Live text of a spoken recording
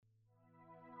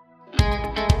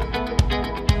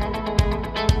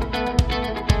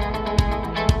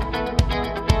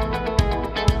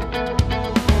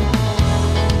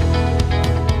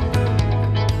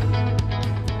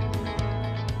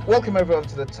Welcome everyone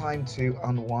to the Time to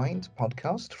Unwind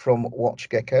podcast from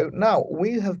WatchGecko. Now,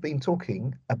 we have been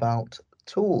talking about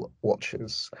tool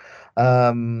watches,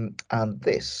 and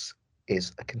this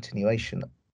is a continuation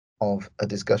of a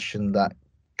discussion that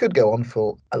could go on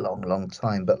for a long, long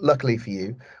time. But luckily for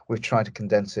you, we've tried to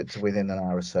condense it to within an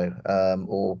hour or so,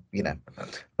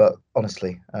 but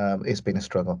honestly, it's been a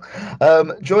struggle.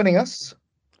 Joining us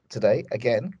today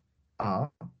again are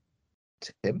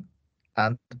Tim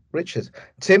and Richard.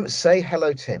 Tim, say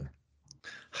hello, Tim.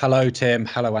 Hello, Tim.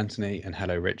 Hello, Anthony. And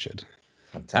hello, Richard.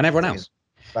 Fantastic. And everyone else.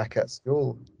 Back at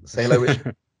school. Say hello,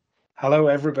 Richard. Hello,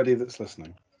 everybody that's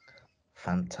listening.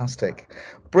 Fantastic.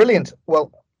 Brilliant.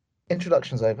 Well,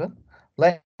 introduction's over.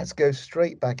 Let's go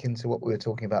straight back into what we were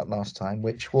talking about last time,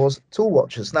 which was tool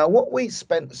watches. Now, what we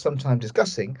spent some time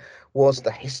discussing was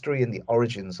the history and the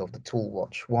origins of the tool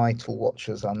watch, why tool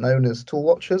watches are known as tool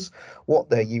watches, what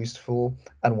they're used for,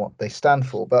 and what they stand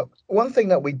for. But one thing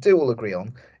that we do all agree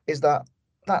on is that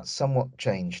that's somewhat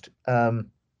changed.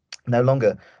 No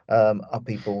longer are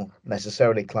people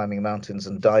necessarily climbing mountains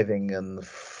and diving and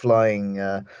flying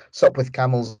Sopwith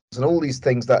camels and all these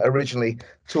things that originally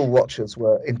tool watches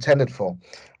were intended for.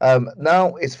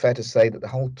 Now it's fair to say that the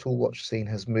whole tool watch scene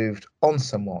has moved on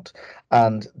somewhat,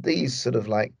 and these sort of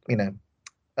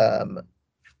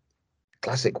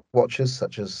classic watches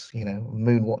such as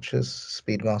Moon watches,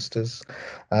 Speedmasters,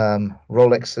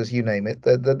 Rolexes, you name it,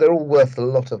 they're all worth a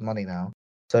lot of money now.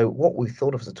 So what we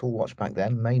thought of as a tool watch back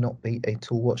then may not be a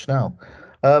tool watch now.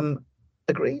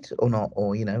 Agreed or not?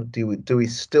 Or do we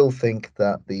still think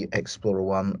that the Explorer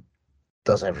One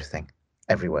does everything,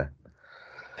 everywhere?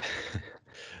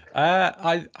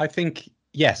 I think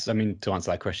yes. I mean, to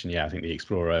answer that question, yeah, I think the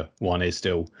Explorer One is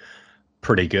still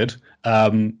pretty good.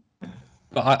 But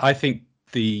I think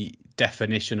the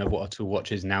definition of what a tool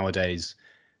watch is nowadays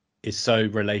is so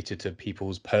related to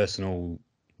people's personal,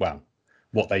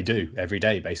 what they do every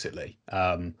day, basically.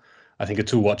 I think a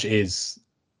tool watch is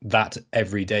that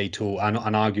everyday tool, and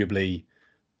arguably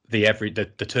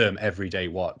the term everyday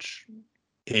watch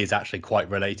is actually quite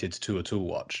related to a tool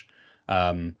watch.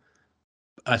 So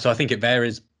I think it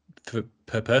varies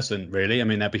per person, really. I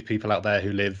mean, there'll be people out there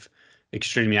who live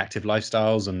extremely active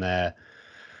lifestyles, and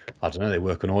they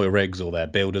work on oil rigs, or they're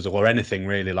builders, or anything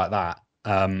really like that,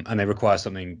 and they require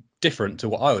something different to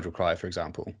what I would require, for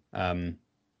example.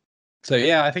 So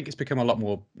yeah, I think it's become a lot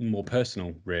more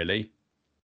personal, really.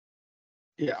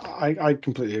 Yeah, I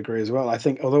completely agree as well. I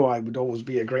think, although I would always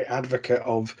be a great advocate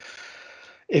of,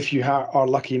 if you are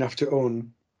lucky enough to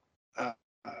own a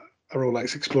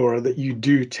Rolex Explorer, that you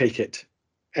do take it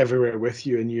everywhere with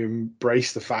you and you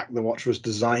embrace the fact the watch was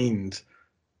designed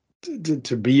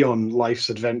to be on life's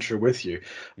adventure with you.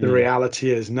 The reality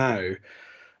is now,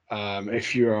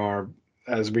 if you are,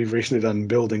 as we've recently done,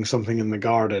 building something in the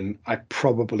garden, I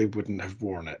probably wouldn't have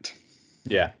worn it.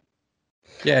 Yeah,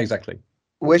 exactly.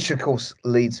 Which, of course,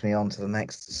 leads me on to the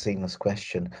next seamless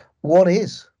question. What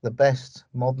is the best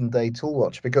modern day tool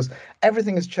watch? Because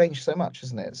everything has changed so much,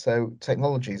 isn't it? So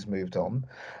technology's moved on.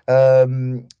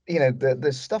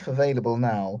 There's stuff available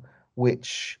now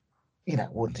which,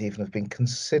 wouldn't even have been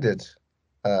considered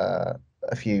a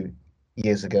few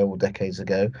years ago or decades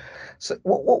ago. So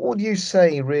what would you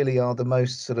say really are the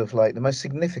most the most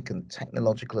significant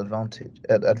technological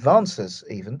advances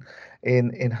even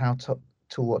in how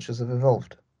tool watches have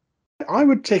evolved? I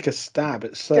would take a stab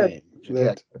at saying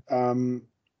that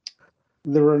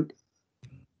there are,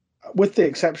 with the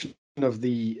exception of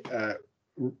the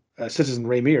Citizen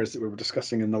Ray Mears that we were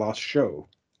discussing in the last show,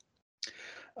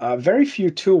 very few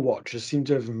tool watches seem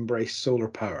to have embraced solar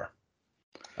power.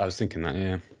 I was thinking that,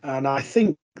 yeah. And I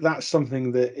think that's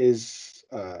something that is,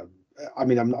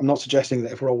 I'm not suggesting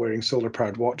that if we're all wearing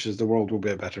solar-powered watches, the world will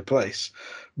be a better place.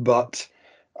 But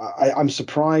I'm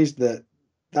surprised that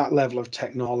level of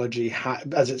technology,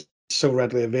 as it's so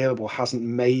readily available, hasn't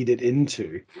made it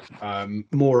into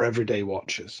more everyday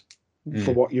watches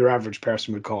for what your average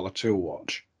person would call a tool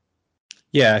watch.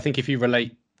 Yeah, I think if you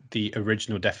relate the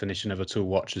original definition of a tool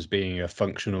watch as being a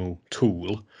functional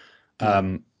tool,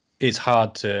 it's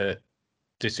hard to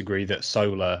disagree that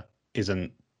solar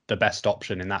isn't the best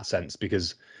option in that sense,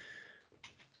 because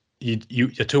a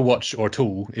tool watch or a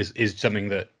tool is something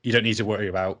that you don't need to worry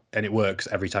about, and it works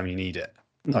every time you need it,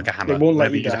 like a hammer. It won't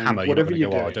let Whenever you use down. a hammer, Whatever you're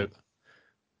not going to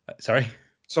go,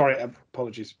 Sorry,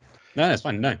 apologies. No, that's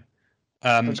fine. No,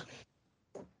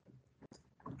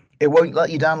 it won't let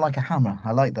you down like a hammer.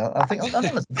 I like that. I think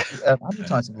that's an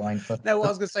advertising line for. No, what I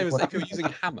was going to say was, if you're using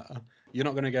a hammer, you're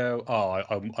not going to go,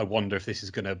 I wonder if this is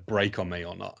going to break on me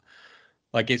or not.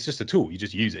 Like, it's just a tool. You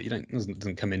just use it. It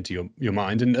doesn't come into your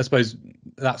mind. And I suppose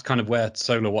that's kind of where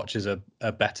solar watches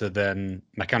are better than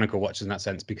mechanical watches in that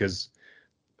sense, because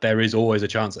there is always a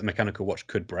chance that a mechanical watch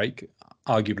could break.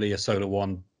 Arguably, a solar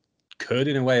one could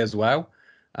in a way as well.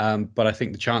 But I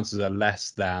think the chances are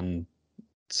less than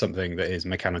something that is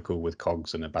mechanical with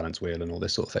cogs and a balance wheel and all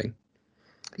this sort of thing.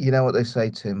 You know what they say,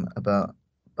 Tim, about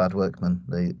bad workmen?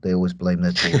 They always blame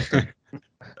their tools.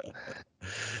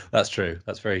 That's true.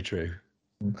 That's very true.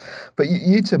 But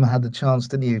you, Tim, had the chance,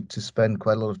 didn't you, to spend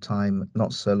quite a lot of time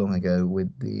not so long ago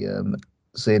with the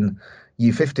Zin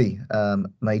U50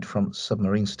 made from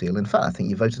submarine steel. In fact, I think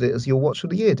you voted it as your watch of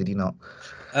the year, did you not?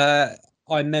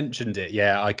 I mentioned it.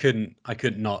 Yeah, I couldn't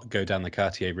not go down the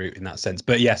Cartier route in that sense.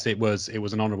 But yes, it was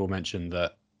an honourable mention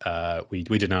that we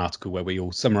did an article where we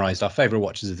all summarised our favourite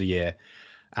watches of the year,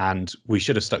 and we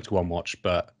should have stuck to one watch,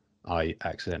 but I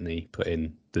accidentally put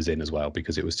in the Zin as well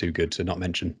because it was too good to not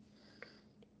mention.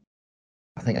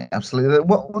 I think absolutely.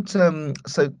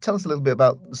 So tell us a little bit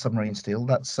about submarine steel.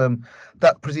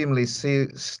 That presumably is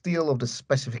steel of the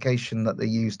specification that they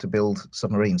use to build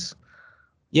submarines.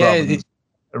 Yeah, rather than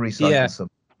a recycled submarine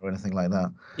or anything like that.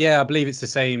 Yeah, I believe it's the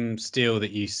same steel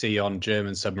that you see on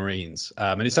German submarines,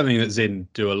 and it's something that Zin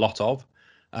do a lot of.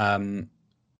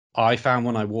 I found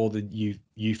when I wore the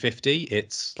U50,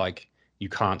 it's like you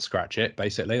can't scratch it.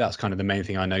 Basically, that's kind of the main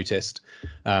thing I noticed.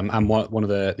 And one of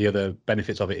the other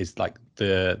benefits of it is like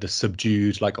the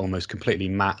subdued, like almost completely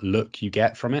matte look you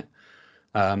get from it.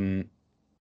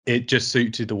 It just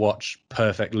suited the watch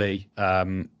perfectly.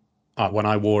 When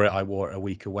I wore it a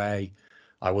week away.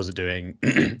 I wasn't doing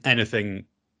anything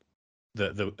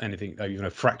anything even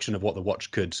a fraction of what the watch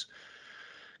could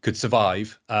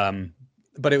survive.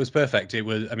 But it was perfect. It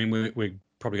was. I mean, we're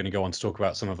probably going to go on to talk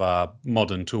about some of our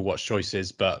modern tool watch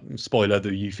choices, but spoiler: the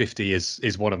U50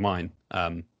 is one of mine.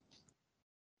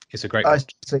 It's a great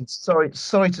watch.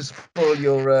 Sorry to spoil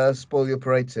your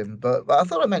parade, Tim, but I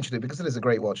thought I mentioned it because it is a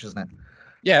great watch, isn't it?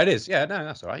 Yeah, it is. Yeah, no,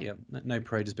 that's all right. Yeah, no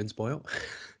parade has been spoiled.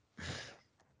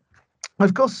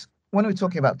 Of course, when we're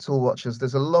talking about tool watches,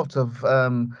 there's a lot of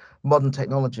modern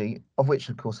technology, of which,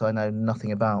 of course, I know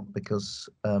nothing about because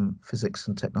physics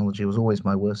and technology was always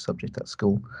my worst subject at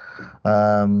school.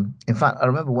 In fact, I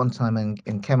remember one time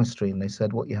in chemistry, and they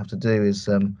said what you have to do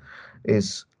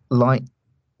is light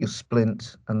your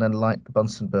splint and then light the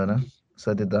Bunsen burner.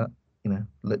 So I did that,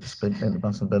 lit the splint, lit the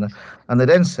Bunsen burner, and they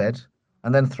then said,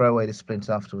 and then throw away the splint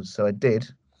afterwards. So I did,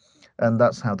 and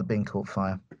that's how the bin caught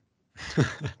fire.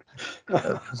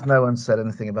 Because no one said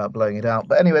anything about blowing it out.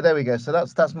 But anyway, there we go. So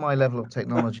that's my level of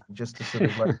technology, just to sort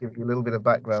of like give you a little bit of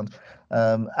background,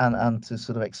 and to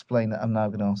sort of explain that I'm now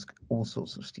going to ask all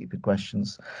sorts of stupid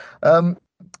questions.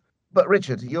 But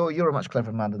Richard, you're a much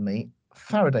cleverer man than me.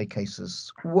 Faraday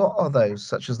cases, what are those,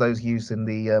 such as those used in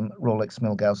the Rolex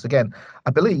Milgauss? Again, I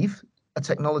believe a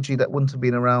technology that wouldn't have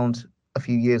been around a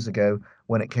few years ago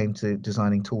when it came to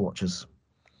designing tool watches.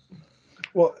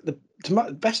 Well, to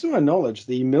the best of my knowledge,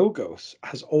 the Milgauss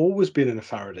has always been in a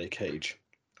Faraday cage.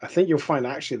 I think you'll find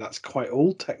actually that's quite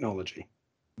old technology.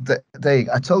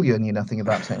 I told you I knew nothing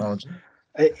about technology.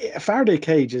 A Faraday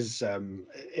cage is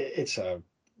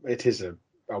it is a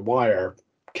wire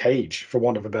cage, for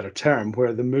want of a better term,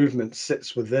 where the movement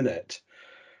sits within it.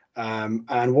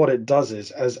 And what it does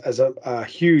is, as a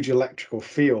huge electrical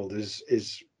field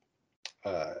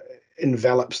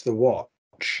envelops the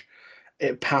watch,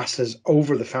 it passes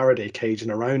over the Faraday cage and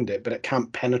around it, but it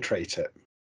can't penetrate it.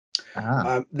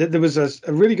 There was a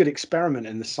really good experiment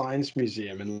in the Science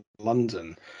Museum in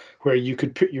London where you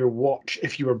could put your watch,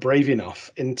 if you were brave enough,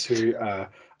 into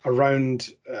a round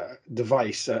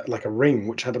device, like a ring,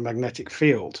 which had a magnetic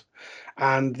field.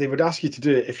 And they would ask you to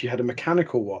do it if you had a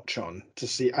mechanical watch on to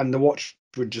see, and the watch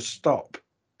would just stop.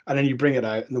 And then you bring it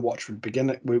out and the watch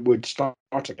would start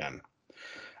again.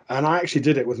 And I actually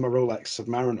did it with my Rolex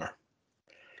Submariner.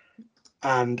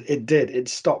 And it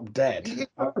stopped dead.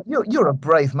 You're a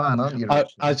brave man, aren't you, Richard?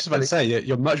 I was just about to say,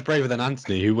 you're much braver than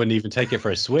Anthony, who wouldn't even take it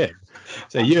for a swim.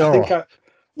 So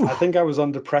I think I was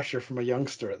under pressure from a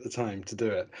youngster at the time to do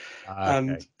it. Okay.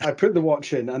 And I put the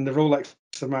watch in, and the Rolex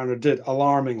Submariner did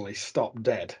alarmingly stop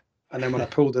dead. And then when I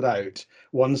pulled it out,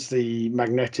 once the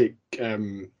magnetic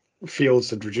fields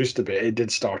had reduced a bit, it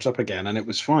did start up again, and it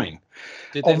was fine.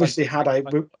 Obviously,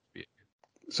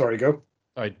 sorry, go.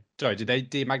 Sorry, did they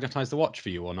demagnetize the watch for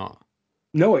you or not?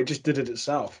 No, it just did it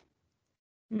itself.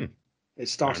 It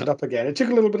started up again. It took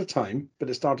a little bit of time,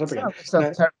 but it started up again.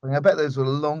 Sounds terrifying. I bet those were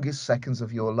the longest seconds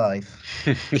of your life.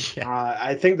 Yeah.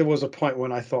 I think there was a point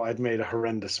when I thought I'd made a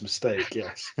horrendous mistake,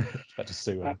 yes. Had to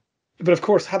sue him. But of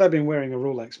course, had I been wearing a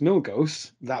Rolex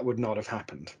Milgauss, that would not have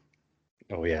happened.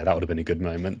 Oh yeah, that would have been a good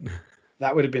moment.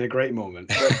 That would have been a great moment.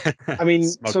 But, I mean,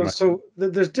 Smug so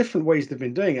moment. there's different ways they've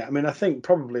been doing it. I mean, I think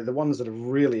probably the ones that have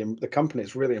really, the company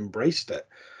that's really embraced it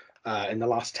in the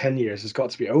last 10 years has got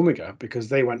to be Omega, because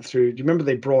they went through. Do you remember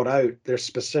they brought out their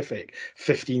specific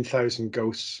 15,000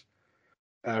 ghosts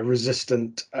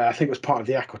resistant? I think it was part of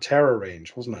the Aquaterra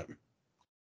range, wasn't it?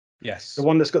 Yes. The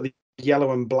one that's got the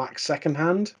yellow and black second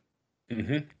hand,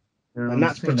 Hmm. and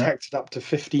that's protected up to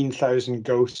 15,000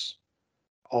 ghosts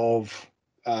of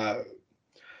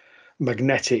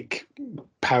magnetic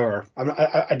power.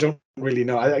 I don't really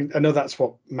know. I know that's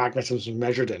what magnetism is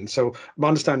measured in. So my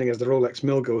understanding is the Rolex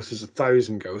Mill Ghost is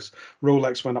 1,000 ghosts.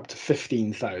 Rolex went up to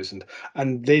 15,000,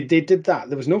 and they did that.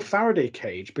 There was no Faraday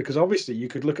cage, because obviously you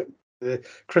could look at the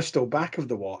crystal back of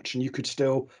the watch and you could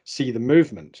still see the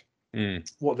movement.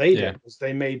 What they Yeah. did was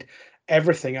they made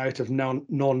everything out of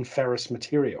non-ferrous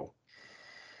material,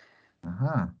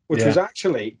 which was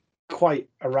actually quite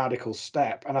a radical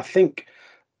step. And I think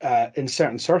in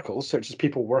certain circles, such as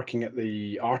people working at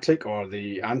the Arctic or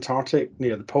the Antarctic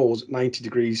near the poles at 90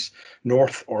 degrees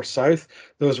north or south,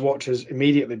 those watches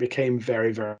immediately became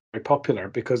very, very popular,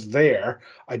 because there,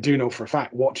 I do know for a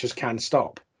fact, watches can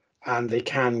stop, and you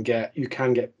can get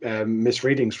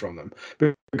misreadings from them,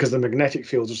 because the magnetic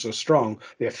fields are so strong,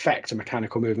 they affect a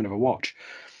mechanical movement of a watch.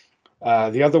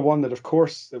 The other one that, of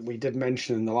course, that we did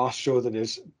mention in the last show that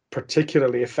is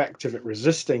particularly effective at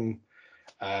resisting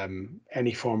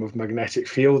any form of magnetic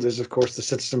field is, of course, the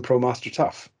Citizen Pro Master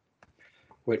Tough,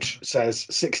 which says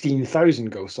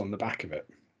 16,000 ghosts on the back of it.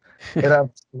 It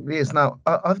absolutely is. Now,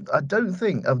 I don't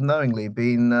think I've knowingly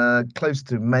been close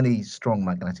to many strong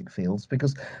magnetic fields,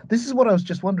 because this is what I was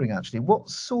just wondering, actually. What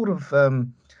sort of,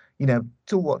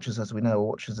 tool watches, as we know, are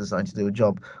watches designed to do a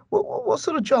job. What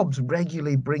sort of jobs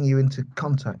regularly bring you into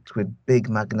contact with big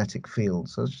magnetic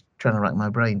fields? I was just trying to rack my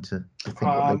brain to think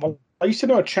what they. Well, I used to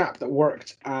know a chap that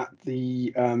worked at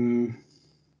the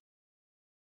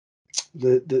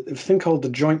thing called the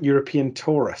Joint European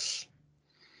Torus,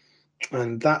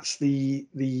 and that's the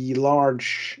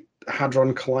large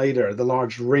hadron collider, the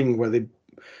large ring where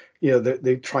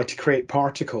they try to create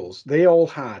particles. They all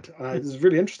had, this is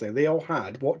really interesting, they all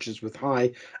had watches with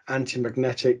high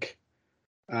anti-magnetic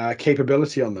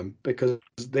capability on them, because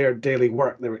their daily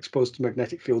work, they were exposed to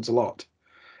magnetic fields a lot.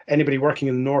 Anybody working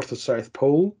in the North or South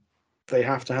Pole, they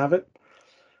have to have it.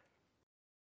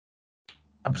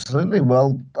 Absolutely.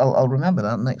 Well, I'll remember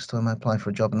that next time I apply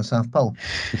for a job in the South Pole.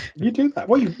 You do that.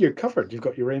 Well, you're covered. You've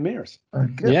got your Raymares.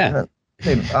 Good. Yeah.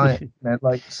 I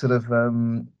like sort of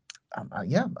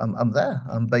yeah, I'm there.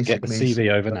 I'm Get the basically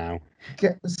CV over now.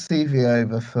 get the CV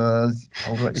over for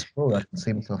Older Explorer. I can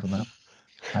see myself in that.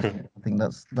 I think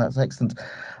that's excellent.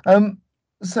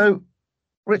 So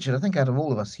Richard, I think out of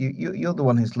all of us, you're the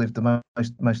one who's lived the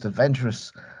most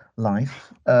adventurous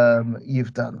life.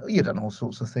 You've done all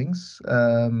sorts of things.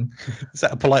 Is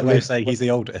that a polite way of saying he's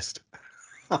the oldest?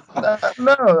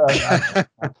 No,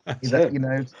 he's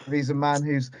a man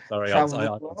who's Sorry, traveled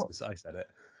a lot. I said it.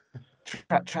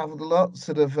 Traveled a lot,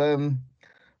 sort of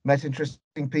met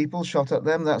interesting people, shot at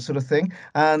them, that sort of thing,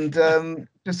 and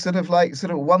just sort of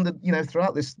wondered,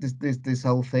 throughout this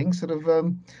whole thing, sort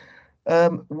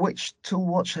of which tool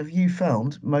watch have you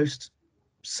found most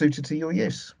suited to your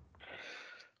use?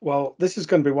 Well, this is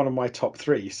going to be one of my top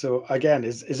three. So again,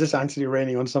 is this Anthony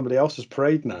raining on somebody else's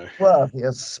parade now? Well,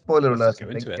 yes. Spoiler Let's alert. go I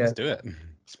into think. it. Let's do it.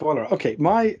 Spoiler. Okay,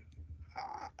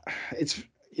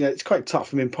 it's quite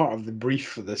tough. I mean, part of the brief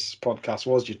for this podcast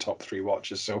was your top three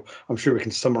watches, so I'm sure we can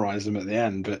summarize them at the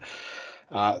end. But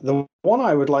the one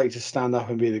I would like to stand up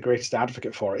and be the greatest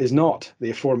advocate for is not the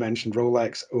aforementioned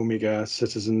Rolex, Omega,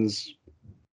 Citizens,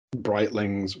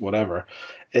 Breitlings, whatever.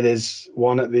 It is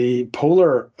one at the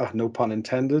polar, no pun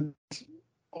intended,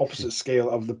 opposite scale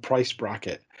of the price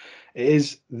bracket. It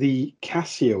is the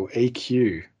Casio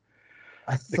AQ.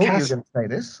 I thought you were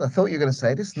going to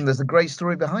say this. And there's a great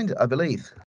story behind it, I believe.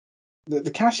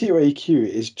 The Casio AQ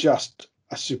is just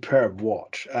a superb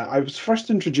watch. I was first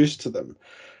introduced to them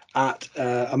at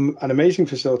an amazing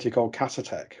facility called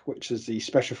Casatec, which is the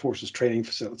Special Forces training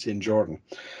facility in Jordan.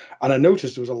 And I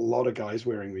noticed there was a lot of guys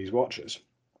wearing these watches.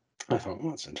 I thought, oh,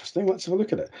 that's interesting. Let's have a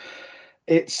look at it.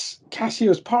 It's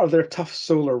Casio's part of their Tough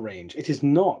Solar range. It is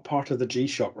not part of the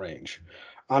G-Shock range.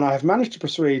 And I have managed to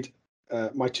persuade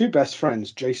my two best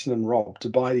friends, Jason and Rob, to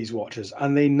buy these watches.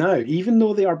 And they now, even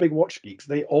though they are big watch geeks,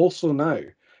 they also now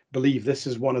believe this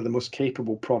is one of the most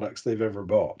capable products they've ever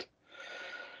bought.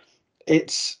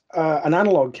 It's an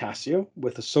analog Casio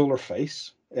with a solar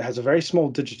face. It has a very small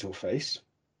digital face,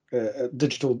 a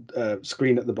digital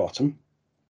screen at the bottom.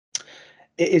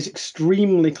 It is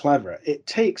extremely clever. It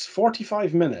takes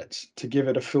 45 minutes to give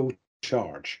it a full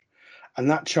charge. and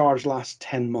that charge lasts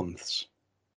 10 months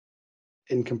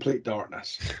in complete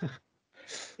darkness.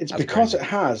 It's That's because crazy. it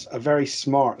has a very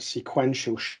smart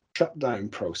sequential shutdown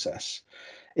process.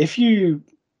 If you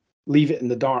leave it in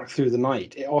the dark through the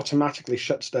night, it automatically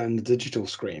shuts down the digital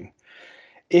screen.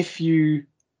 If you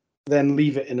then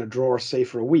leave it in a drawer, say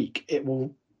for a week, it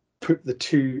will put the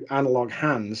two analog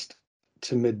hands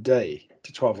to midday,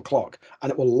 to 12 o'clock,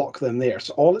 and it will lock them there.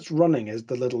 So all it's running is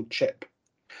the little chip.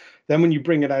 Then when you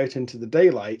bring it out into the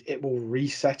daylight, it will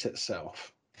reset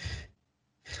itself.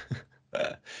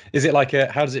 Is it like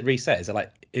how does it reset? Is it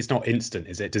like, it's not instant,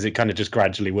 is it? Does it kind of just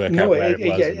gradually work out No, where it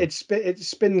was? yeah, and- it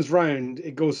spins round.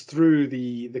 It goes through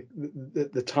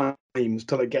the times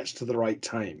till it gets to the right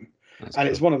time. That's And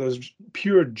cool. it's one of those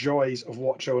pure joys of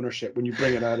watch ownership when you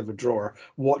bring it out of a drawer,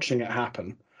 watching it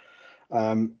happen.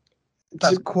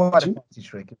 That's quite a to- fancy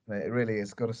trick, isn't it? It really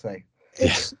is, got to say.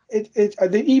 It's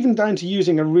even down to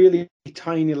using a really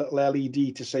tiny little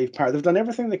LED to save power. They've done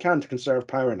everything they can to conserve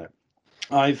power in it.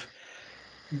 I've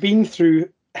been through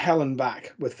hell and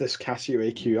back with this Casio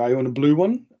AQ. I own a blue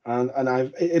one, and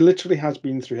it literally has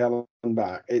been through hell and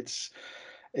back. It's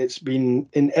been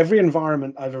in every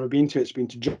environment I've ever been to. It's been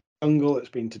to jungle, it's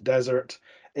been to desert.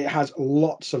 It has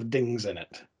lots of dings in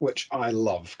it, which I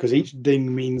love because each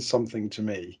ding means something to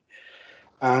me.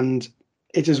 And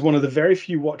it is one of the very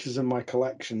few watches in my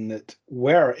collection that,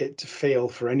 were it to fail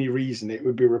for any reason, it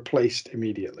would be replaced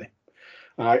immediately.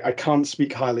 I can't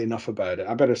speak highly enough about it.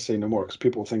 I better say no more because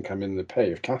people think I'm in the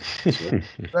pay of Casio.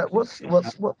 What's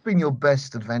been your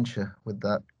best adventure with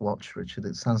that watch, Richard?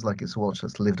 It sounds like it's a watch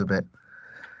that's lived a bit.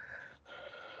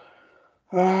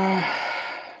 The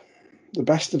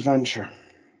best adventure.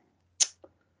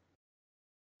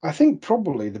 I think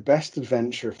probably the best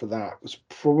adventure for that was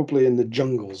probably in the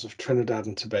jungles of Trinidad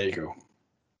and Tobago.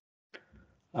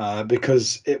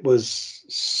 Because it was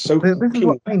so This is keen.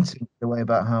 what I mean in a way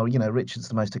about how, you know, Richard's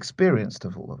the most experienced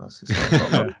of all of us. It's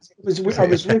not,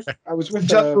 I was with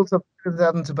jungles of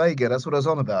Trinidad and Tobago. That's what I was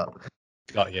on about.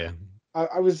 Got you.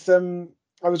 I was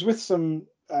with some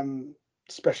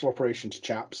special operations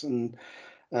chaps, and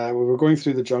we were going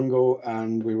through the jungle,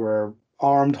 and we were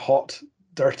armed, hot,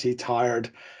 dirty, tired.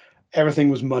 Everything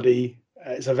was muddy.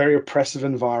 It's a very oppressive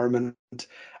environment,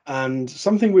 and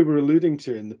something we were alluding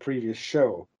to in the previous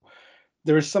show.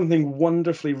 There is something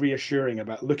wonderfully reassuring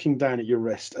about looking down at your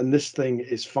wrist, and this thing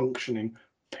is functioning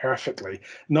perfectly.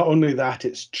 Not only that,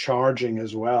 it's charging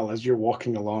as well as you're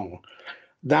walking along.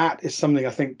 That is something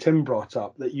I think Tim brought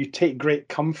up, that you take great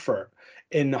comfort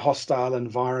in a hostile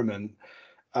environment,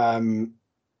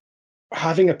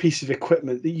 having a piece of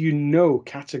equipment that you know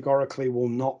categorically will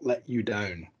not let you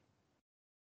down.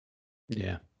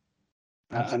 Yeah.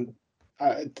 And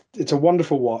it's a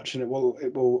wonderful watch, and it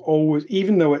will always,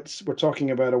 even though we're talking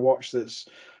about a watch that's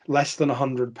less than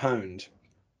 £100,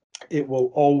 it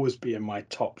will always be in my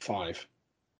top 5.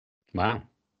 Wow.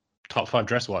 Top 5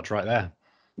 dress watch right there.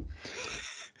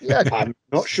 Yeah, I'm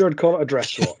not sure I'd call it a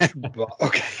dress watch, but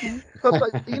okay.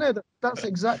 but you know that's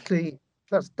exactly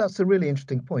that's a really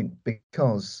interesting point,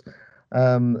 because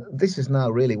this is now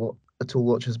really what a tool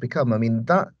watch has become. I mean,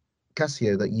 that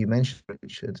Casio that you mentioned,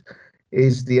 Richard,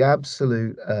 is the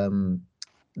absolute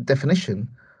definition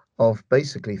of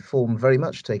basically form very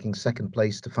much taking second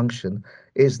place to function.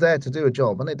 It's there to do a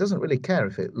job, and it doesn't really care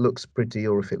if it looks pretty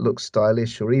or if it looks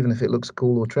stylish or even if it looks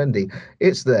cool or trendy.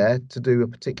 It's there to do a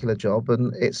particular job,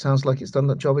 and it sounds like it's done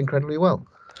that job incredibly well.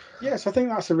 Yes, I think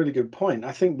that's a really good point.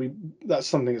 I think that's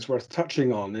something that's worth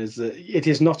touching on, is that it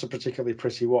is not a particularly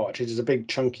pretty watch. It is a big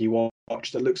chunky watch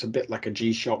that looks a bit like a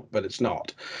G-Shock, but it's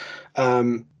not.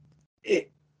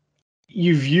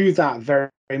 You view that very,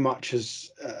 very much as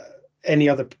any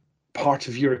other part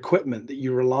of your equipment that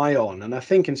you rely on. And I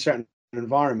think in certain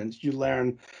environments, you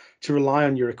learn to rely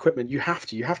on your equipment. You have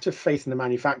to have faith in the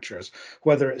manufacturers,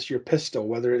 whether it's your pistol,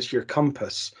 whether it's your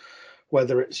compass,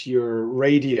 whether it's your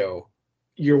radio.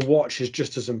 Your watch is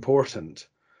just as important.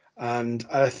 And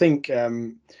I think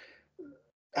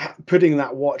putting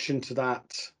that watch into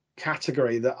that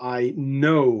category, that I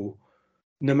know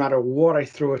no matter what I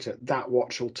throw at it, that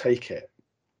watch will take it.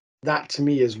 That to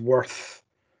me is worth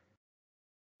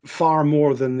far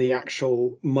more than the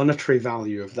actual monetary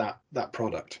value of that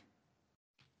product.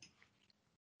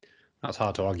 That's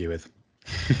hard to argue with.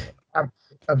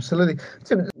 Absolutely.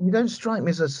 Tim, you don't strike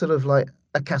me as a sort of like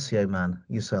a Casio man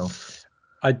yourself.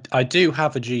 I do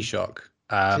have a G-Shock.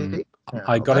 I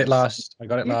got it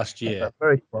last year.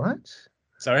 Very quiet.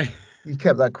 Sorry? You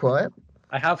kept that quiet.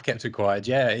 I have kept it quiet.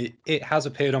 Yeah, it has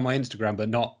appeared on my Instagram, but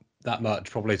not that much,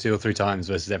 probably 2 or 3 times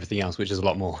versus everything else, which is a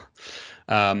lot more.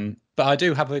 But I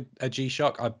do have a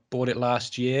G-Shock. I bought it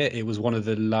last year. It was one of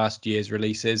the last year's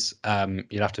releases.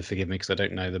 You'll have to forgive me because I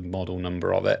don't know the model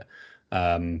number of it.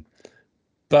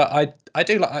 But I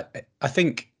do like. I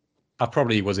think I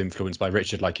probably was influenced by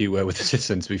Richard, like you were with the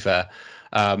Citizen, to be fair.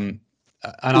 And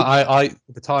I at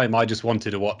the time I just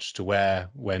wanted a watch to wear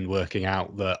when working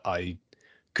out that I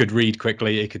could read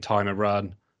quickly. It could time a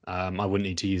run. I wouldn't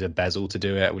need to use a bezel to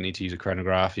do it. I wouldn't need to use a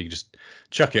chronograph. You could just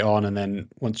chuck it on, and then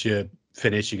once you're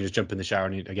finished, you can just jump in the shower,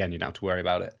 and you don't have to worry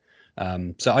about it.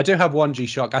 So I do have one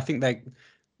G-Shock. I think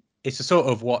it's a sort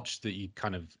of watch that you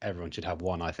kind of everyone should have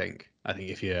one. I think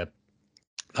if you're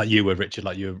like you were, Richard,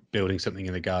 like you were building something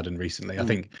in the garden recently, I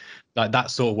think like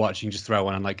that sort of watch you can just throw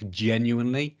on, and like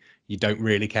genuinely you don't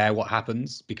really care what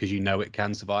happens because you know it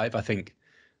can survive. I think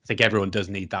everyone does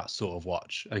need that sort of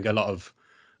watch. I think a lot of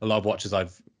watches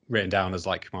I've written down as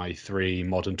like my 3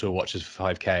 modern tour watches for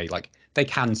 5K, like they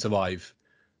can survive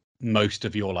most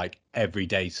of your like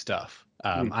everyday stuff,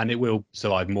 and it will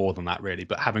survive more than that really.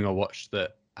 But having a watch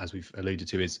that, as we've alluded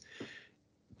to, is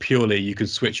purely you can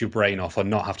switch your brain off and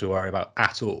not have to worry about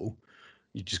at all,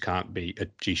 you just can't beat a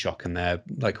G-Shock, and they're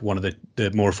like one of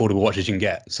the more affordable watches you can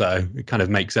get. So it kind of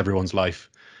makes everyone's life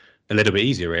a little bit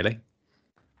easier, really.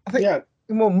 I think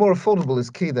more affordable is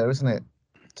key there, isn't it,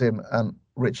 Tim and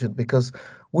Richard? Because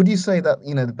would you say that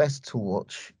the best tool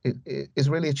watch is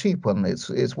really a cheap one? It's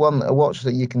a watch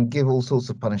that you can give all sorts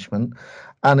of punishment,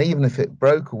 and even if it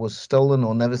broke or was stolen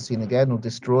or never seen again or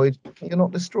destroyed, you're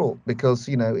not distraught because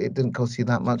it didn't cost you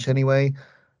that much anyway.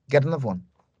 Get another one.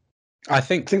 I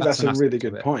think that's a really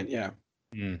good point. Yeah.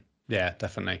 Yeah,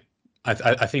 definitely.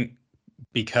 I think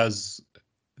because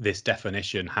this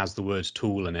definition has the word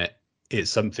tool in it, it's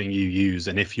something you use,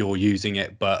 and if you're using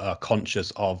it but are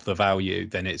conscious of the value,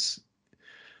 then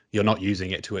you're not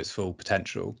using it to its full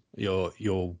potential.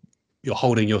 You're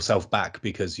holding yourself back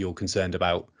because you're concerned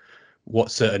about what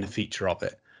certain feature of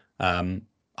it. When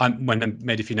I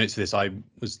made a few notes of this, I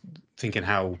was thinking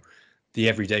how the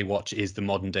everyday watch is the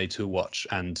modern day tool watch,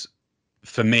 and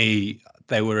for me,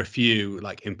 there were a few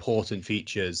like important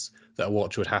features that a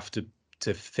watch would have to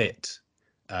fit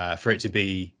for it to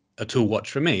be a tool watch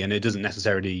for me, and it doesn't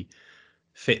necessarily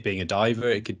fit being a diver.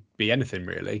 It could be anything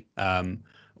really.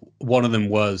 One of them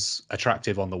was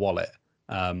attractive on the wallet,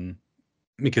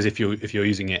 because if you're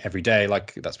using it every day,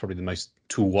 like that's probably the most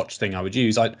tool watch thing I would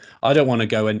use. I don't want to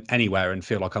go anywhere and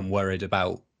feel like I'm worried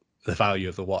about the value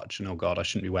of the watch and oh god, I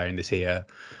shouldn't be wearing this here,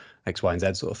 X, Y, and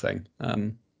Z sort of thing.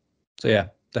 So yeah,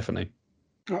 definitely.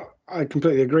 I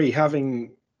completely agree.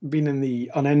 Having been in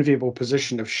the unenviable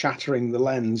position of shattering the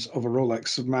lens of a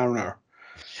Rolex Submariner,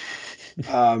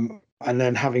 and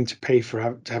then having to pay to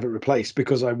have it replaced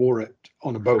because I wore it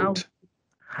on a boat.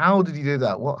 How did you do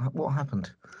that? What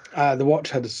happened? The watch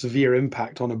had a severe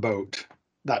impact on a boat.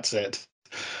 That's it.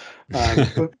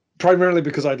 But primarily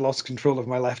because I'd lost control of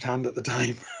my left hand at the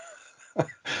time.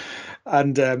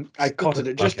 And I caught it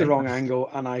at just the wrong angle,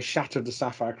 and I shattered the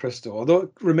sapphire crystal. Although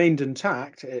it remained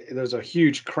intact, there's a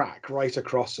huge crack right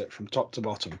across it from top to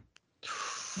bottom.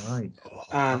 Right.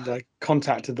 And I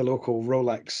contacted the local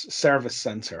Rolex service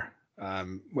center,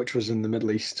 which was in the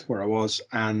Middle East where I was,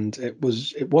 and it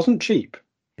wasn't cheap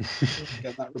to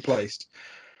get that replaced.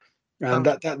 And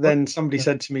then somebody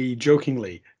said to me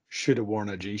jokingly, "Should have worn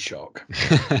a G-Shock."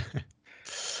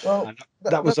 Well,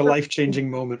 that was a life-changing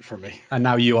moment for me. And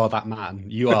now you are that man.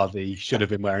 You are the should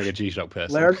have been wearing a G-Shock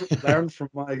person. Learn from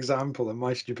my example and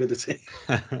my stupidity.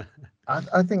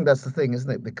 I think that's the thing, isn't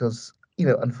it? Because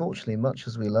unfortunately, much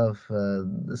as we love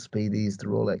the Speedies, the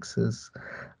Rolexes,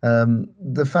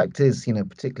 the fact is,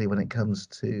 particularly when it comes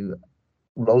to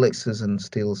Rolexes and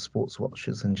steel sports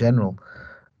watches in general,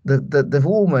 they've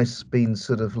almost been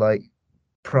sort of like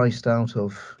priced out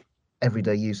of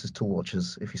everyday use as tool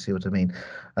watches, if you see what I mean.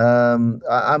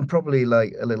 I'm probably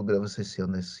like a little bit of a sissy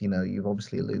on this. You've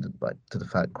obviously alluded to the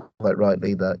fact quite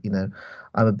rightly that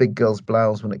I'm a big girl's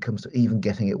blouse when it comes to even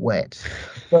getting it wet.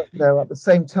 But no, at the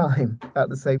same time,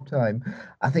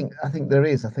 I think there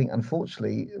is. I think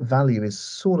unfortunately, value is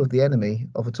sort of the enemy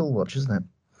of a tool watch, isn't it?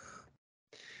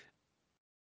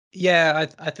 Yeah,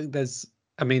 I think there's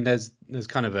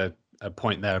kind of a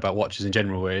point there about watches in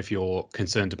general, where if you're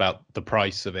concerned about the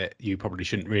price of it, you probably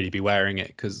shouldn't really be wearing it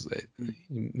because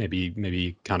maybe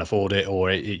you can't afford it,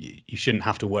 or you shouldn't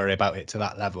have to worry about it to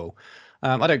that level.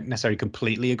 I don't necessarily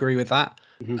completely agree with that,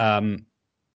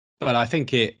 but I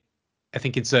think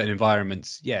in certain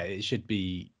environments, yeah, it should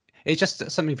be. It's just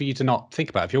something for you to not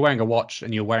think about. If you're wearing a watch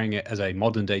and you're wearing it as a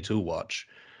modern day tool watch,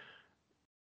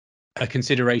 a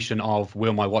consideration of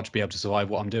will my watch be able to survive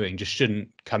what I'm doing just shouldn't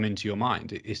come into your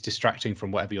mind. It's distracting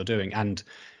from whatever you're doing, and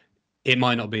it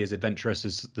might not be as adventurous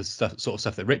as the sort of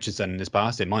stuff that Richard's done in his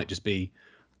past. It might just be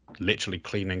literally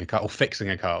cleaning a car or fixing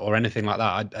a car or anything like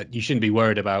that. You shouldn't be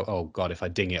worried about, oh God, if I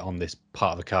ding it on this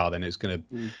part of the car, then it's going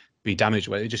to be damaged.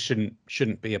 Well, it just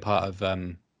shouldn't be a part of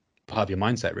your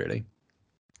mindset, really.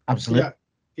 Absolutely.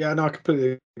 Yeah, no, I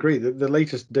completely agree. The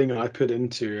latest ding I put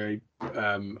into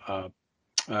it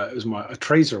was a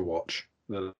Tracer watch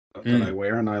that I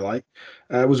wear and I like,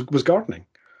 was gardening.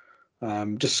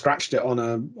 Just scratched it on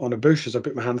a bush as I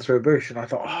put my hand through a bush, and I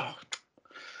thought, oh,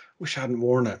 wish I hadn't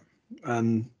worn it.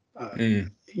 And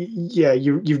yeah,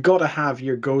 you've got to have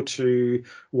your go-to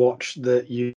watch that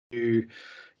you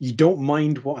don't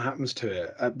mind what happens to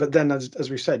it, but then as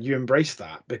we said, you embrace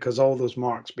that because all those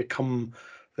marks become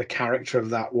the character of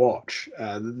that watch.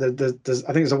 I think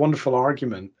it's a wonderful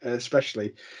argument,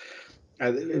 especially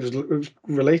it was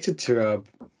related to a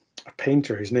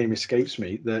painter whose name escapes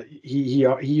me, that he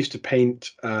used to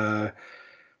paint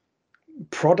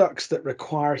products that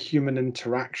require human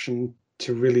interaction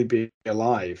to really be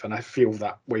alive, and I feel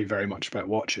that way very much about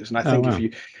watches. And I think if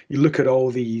you look at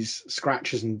all these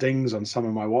scratches and dings on some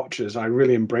of my watches, I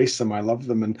really embrace them. I love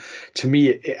them, and to me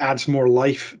it adds more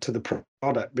life to the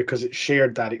product because it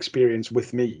shared that experience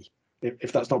with me,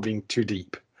 if that's not being too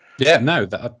deep. Yeah, no,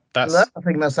 that's I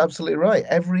think that's absolutely right.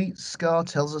 Every scar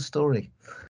tells a story.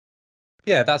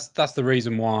 Yeah, that's the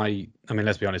reason why. I mean,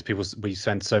 let's be honest, we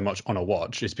spend so much on a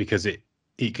watch is because it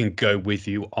can go with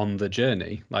you on the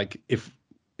journey. Like if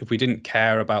we didn't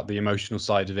care about the emotional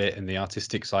side of it and the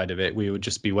artistic side of it, we would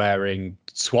just be wearing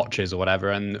swatches or whatever,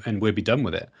 and we'd be done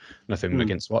with it. Nothing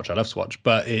against Swatch, I love Swatch,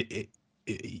 but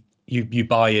you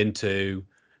buy into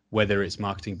whether it's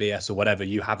marketing BS or whatever.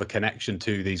 You have a connection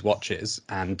to these watches,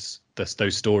 and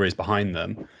those stories behind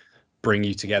them bring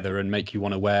you together and make you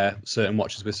want to wear certain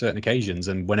watches with certain occasions.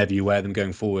 And whenever you wear them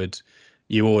going forward,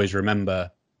 you always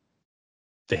remember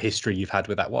the history you've had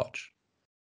with that watch.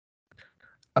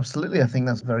 Absolutely, I think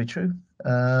that's very true.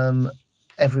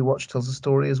 Every watch tells a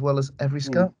story as well as every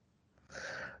scar.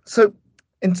 So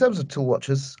in terms of tool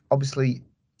watches, obviously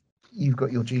you've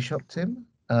got your G-Shock, Tim.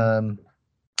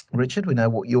 Richard, we know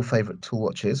what your favorite tool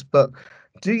watch is, but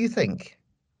do you think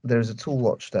there is a tool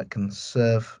watch that can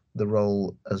serve the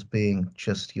role as being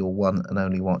just your one and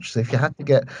only watch? So if you had to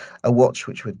get a watch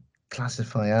which would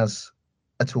classify as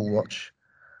a tool watch,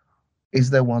 is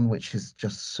there one which is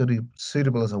just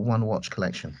suitable as a one watch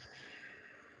collection?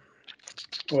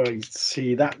 Well, you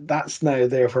see, that's now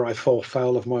there where I fall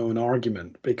foul of my own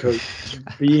argument, because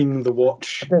being the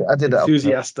watch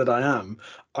enthusiast that I am,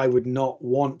 I would not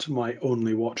want my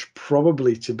only watch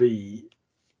probably to be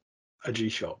a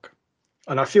G-Shock.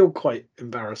 And I feel quite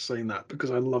embarrassed saying that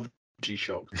because I love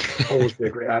G-Shock. Always be a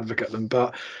great advocate of them.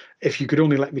 But if you could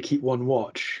only let me keep one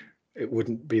watch, it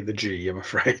wouldn't be the G, I'm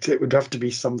afraid. It would have to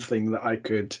be something that I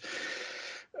could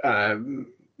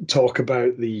talk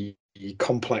about the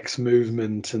complex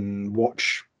movement and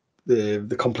watch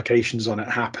the complications on it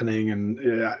happening. And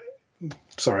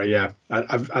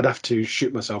I'd have to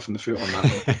shoot myself in the foot on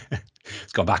that one.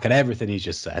 It's gone back at everything he's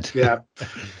just said. Yeah.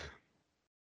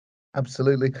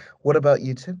 Absolutely. What about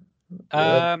you, Tim?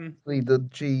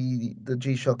 The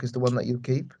G-Shock is the one that you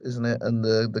keep, isn't it? And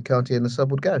the Cartier and the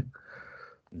Sub would go.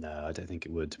 No, I don't think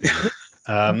it would.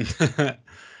 I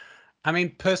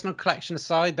mean, personal collection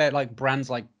aside, they're like brands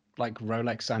like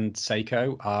Rolex and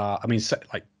Seiko. I mean,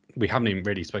 like we haven't even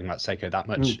really spoken about Seiko that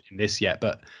much in this yet,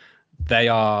 but they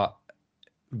are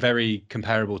very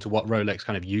comparable to what Rolex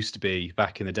kind of used to be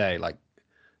back in the day. Like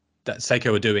that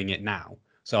Seiko are doing it now.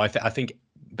 So I think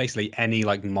basically any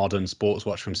like modern sports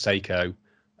watch from Seiko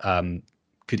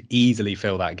could easily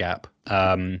fill that gap.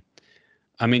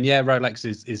 I mean, yeah, Rolex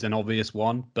is an obvious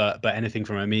one, but anything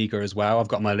from Omega as well. I've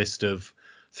got my list of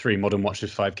 3 modern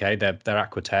watches 5K. They're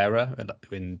Aquaterra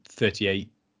in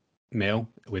 38 mil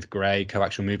with grey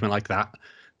coaxial movement like that.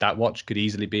 That watch could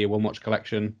easily be a one watch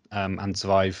collection and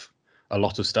survive a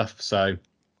lot of stuff. So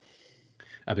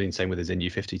I've been saying with the Zen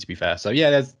U50, to be fair. So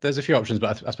yeah, there's a few options,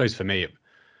 but I suppose for me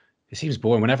it seems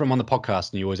boring. Whenever I'm on the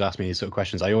podcast and you always ask me these sort of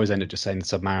questions, I always end up just saying the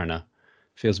Submariner.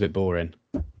 Feels a bit boring.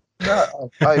 No,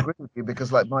 I agree with you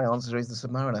because like my answer is the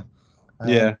Submariner.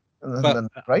 Yeah, but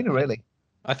brainer really.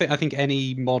 I think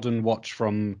any modern watch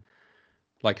from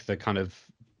like the kind of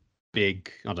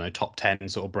big, I don't know, top 10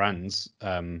 sort of brands.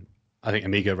 I think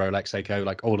Omega, Rolex, Seiko,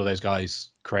 like all of those guys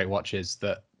create watches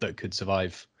that could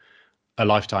survive a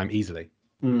lifetime easily.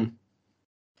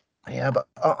 Yeah, but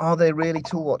are they really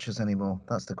tool watches anymore?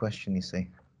 That's the question, you see.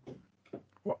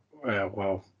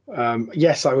 Well,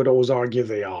 yes, I would always argue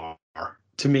they are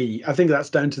to me. I think that's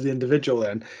down to the individual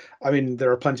then. I mean,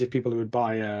 there are plenty of people who would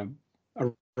buy a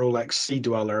Rolex Sea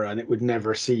Dweller and it would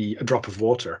never see a drop of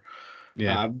water.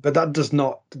 Yeah. But that does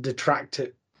not detract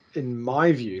it, in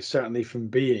my view, certainly from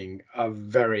being a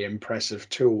very impressive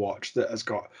tool watch that has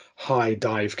got high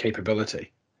dive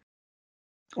capability.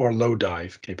 Or low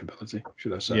dive capability,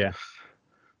 should I say. Yeah.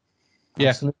 Yeah.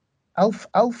 Absolutely.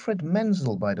 Alfred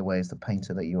Menzel, by the way, is the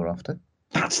painter that you were after.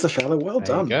 That's the fella. Well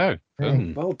There you done. go.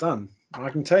 Boom. Well done. I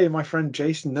can tell you, my friend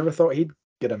Jason never thought he'd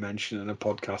get a mention in a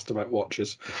podcast about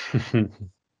watches.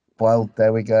 Well,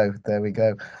 there we go. There we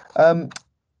go.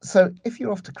 So if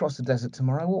you're off to cross the desert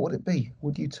tomorrow, what would it be?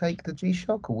 Would you take the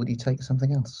G-Shock or would you take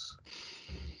something else?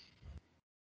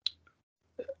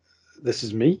 This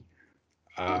is me.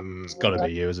 It's got to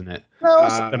be you, isn't it? No,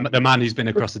 The man who's been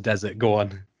across the desert. Go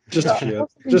on. just a few,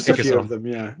 just a Pick us few off. of them.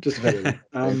 Yeah, just a few. Of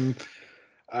them.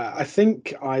 I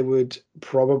think I would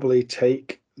probably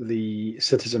take the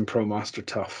Citizen ProMaster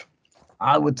Tough.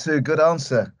 I would too. Good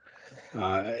answer.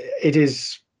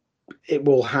 It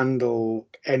will handle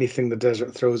anything the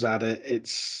desert throws at it.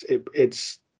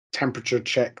 It's temperature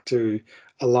check to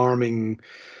alarming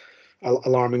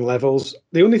levels.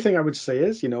 The only thing I would say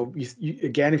is, you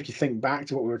again, if you think back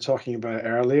to what we were talking about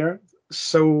earlier,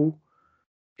 so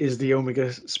is the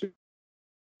Omega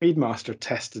Speedmaster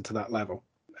tested to that level.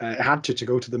 It had to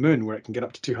go to the moon where it can get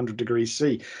up to 200 degrees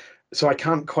C. So I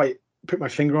can't quite put my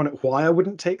finger on it why I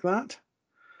wouldn't take that.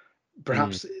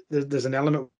 Perhaps there's an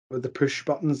element with the push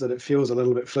buttons that it feels a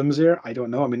little bit flimsier. I don't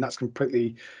know. I mean, that's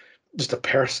completely just a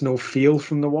personal feel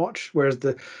from the watch. Whereas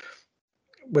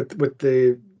with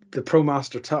the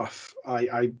ProMaster Tough,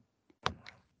 I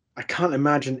can't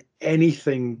imagine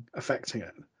anything affecting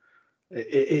it.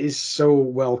 It is so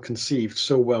well conceived,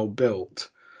 so well built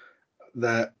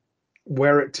that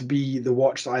were it to be the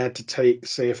watch that I had to take,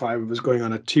 say if I was going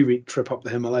on a 2-week trip up the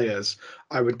Himalayas,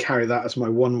 I would carry that as my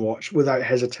one watch without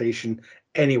hesitation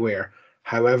anywhere.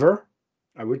 However,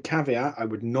 I would caveat, I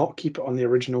would not keep it on the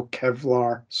original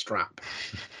Kevlar strap,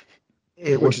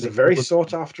 which is a very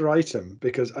sought after item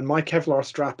and my Kevlar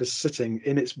strap is sitting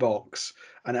in its box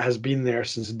and it has been there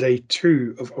since day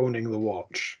 2 of owning the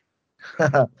watch.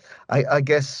 I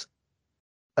guess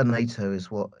a NATO is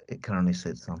what it currently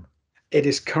sits on. It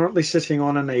is currently sitting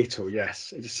on a NATO,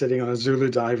 yes. It is sitting on a Zulu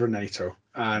Diver NATO.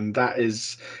 And that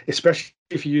is, especially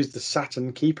if you use the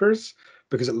satin keepers,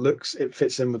 because it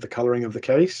fits in with the colouring of the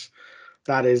case,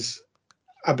 that is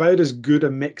about as good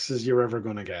a mix as you're ever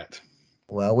going to get.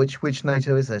 Well, which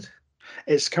NATO is it?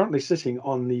 It's currently sitting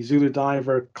on the Zulu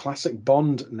Diver Classic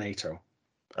Bond NATO.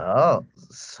 Oh,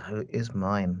 so is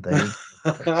mine. There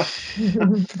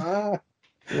you go.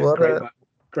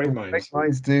 Great minds.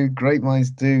 Great minds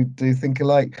do think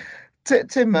alike.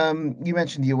 Tim, you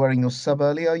mentioned you're wearing your sub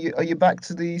earlier. Are you back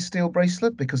to the steel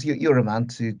bracelet? Because you're a man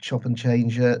to chop and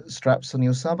change straps on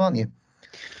your sub, aren't you?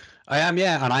 I am,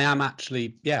 yeah, and I am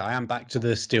actually, I am back to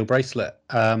the steel bracelet.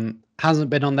 Hasn't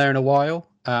been on there in a while.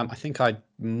 I think I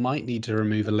might need to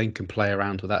remove a link and play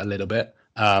around with that a little bit.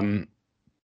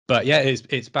 But yeah,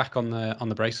 it's back on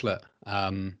the bracelet.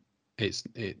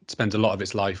 It spends a lot of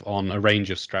its life on a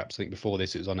range of straps. I think before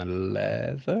this it was on a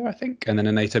leather, I think, and then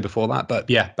a NATO before that. But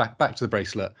yeah, back to the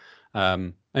bracelet.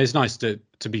 And it's nice to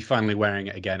be finally wearing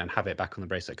it again and have it back on the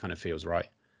bracelet. Kind of feels right.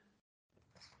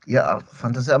 Yeah,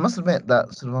 fantastic. I must admit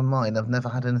that sort of on mine, I've never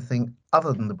had anything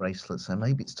other than the bracelet, so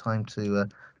maybe it's time to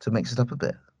mix it up a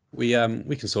bit. We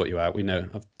can sort you out. We know.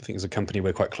 I think as a company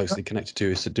we're quite closely connected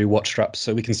to is to do watch straps,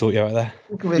 so we can sort you out there.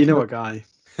 You know a guy.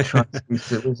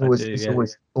 It's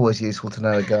always useful to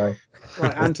know a guy.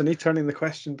 Right, Anthony, turning the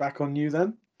question back on you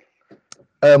then.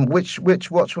 Which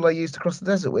watch will I use to cross the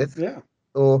desert with? Yeah.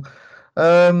 Or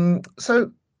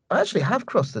so I actually have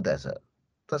crossed the desert.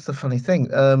 That's the funny thing.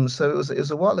 So it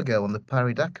was a while ago on the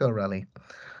Paris Dakar rally.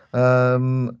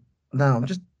 Now I'm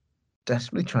just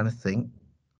desperately trying to think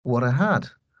what I had.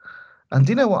 And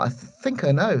do you know what? I think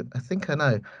I know.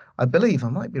 I believe I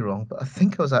might be wrong, but I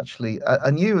think I was actually. I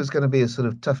knew it was going to be a sort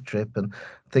of tough trip and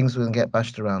things were going to get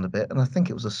bashed around a bit. And I think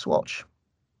it was a Swatch.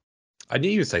 I knew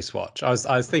you would say Swatch. I was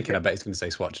thinking. I bet he's going to say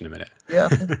Swatch in a minute. Yeah,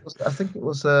 I think it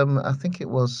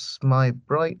was my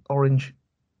bright orange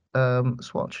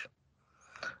Swatch.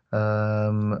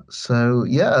 So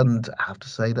yeah, and I have to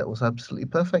say that was absolutely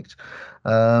perfect.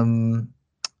 Again,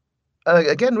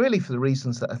 really for the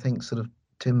reasons that I think sort of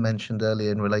Tim mentioned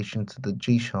earlier in relation to the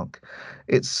G-Shock,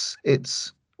 it's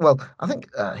well, I think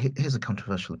here's a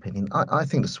controversial opinion. I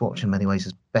think the Swatch in many ways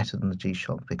is better than the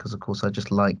G-Shock because, of course, I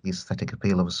just like the aesthetic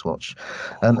appeal of a Swatch.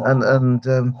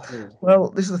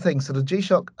 Well, this is the thing. So the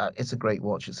G-Shock, it's a great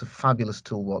watch. It's a fabulous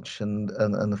tool watch, and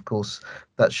of course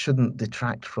that shouldn't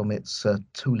detract from its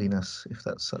tooliness, if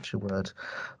that's such a word.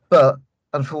 But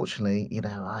unfortunately,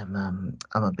 I'm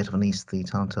a bit of an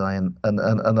aesthete, aren't I? And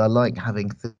I like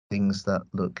having things that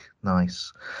look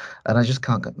nice, and I just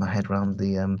can't get my head around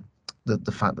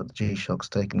the fact that the G-Shock's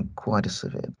taken quite a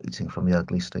severe beating from the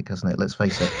ugly stick, hasn't it? Let's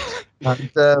face it.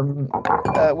 And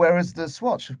whereas the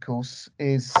Swatch, of course,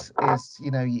 is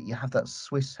you have that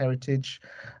Swiss heritage.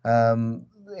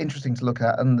 Interesting to look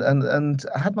at, and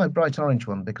I had my bright orange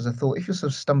one because I thought if you're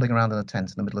sort of stumbling around in a tent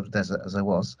in the middle of the desert, as I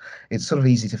was, it's sort of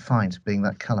easy to find, being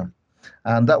that colour.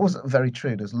 And that was very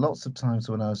true. There's lots of times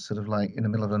when I was sort of like in the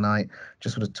middle of the night,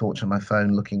 just with a torch on my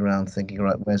phone, looking around, thinking,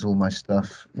 right, where's all my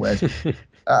stuff? Where's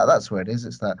that's where it is.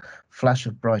 It's that flash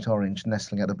of bright orange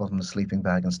nestling at the bottom of the sleeping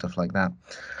bag and stuff like that.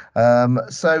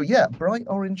 So yeah, bright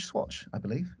orange Swatch, I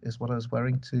believe, is what I was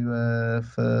wearing to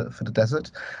for the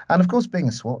desert. And of course, being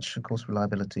a Swatch, of course,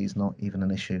 reliability is not even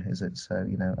an issue, is it? So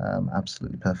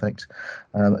absolutely perfect.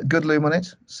 Good lume on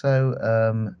it. So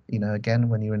again,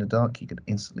 when you're in the dark, you could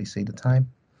instantly see the time,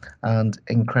 and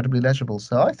incredibly legible.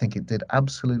 So I think it did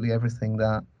absolutely everything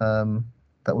that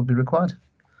that would be required.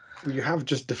 You have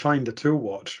just defined a tool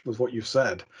watch with what you've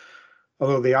said.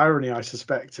 Although the irony, I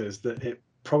suspect, is that it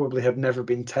probably had never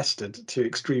been tested to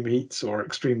extreme heats or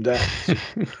extreme depths.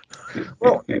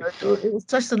 Well, it was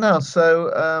tested now. So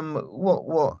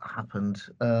what happened?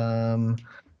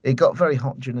 It got very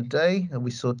hot during the day, and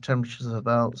we saw temperatures of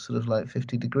about sort of like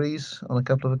 50 degrees on a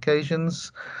couple of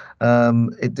occasions.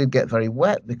 It did get very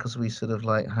wet because we sort of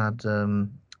like had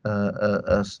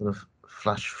a sort of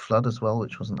flash flood as well,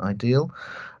 which wasn't ideal.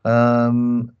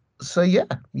 So yeah,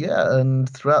 and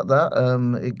throughout that,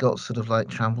 it got sort of like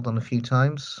trampled on a few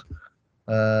times.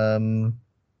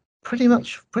 Pretty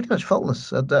much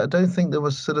faultless. I don't think there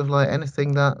was sort of like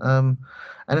anything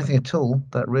anything at all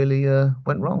that really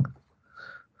went wrong.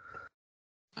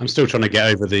 I'm still trying to get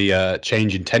over the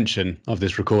change in tension of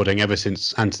this recording ever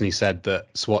since Anthony said that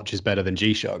Swatch is better than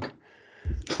G-Shock.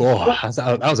 Oh,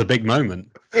 that was a big moment.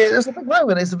 It was a big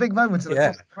moment. It's a big moment. And Yeah.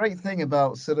 of course, the great thing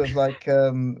about sort of like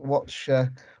watch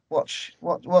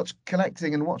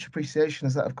collecting and watch appreciation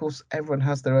is that, of course, everyone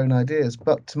has their own ideas.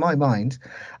 But to my mind,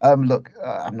 look,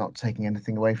 I'm not taking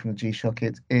anything away from the G-Shock.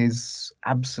 It is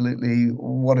absolutely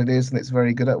what it is, and it's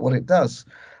very good at what it does.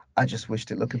 I just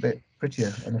wished it looked a bit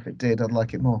prettier, and if it did, I'd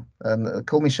like it more. And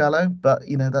call me shallow, but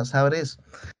that's how it is.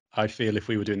 I feel if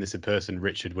we were doing this in person,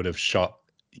 Richard would have shot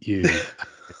you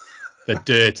the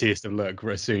dirtiest of look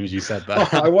as soon as you said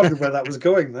that. I wondered where that was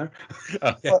going there.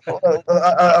 Oh, yeah.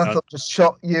 I thought just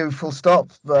shot you full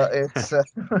stop, but it's.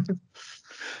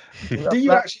 Do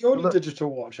you actually own a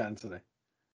digital watch, Anthony?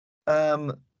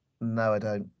 No, I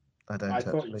don't. I don't. I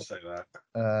thought you'd say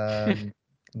that.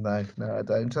 No, I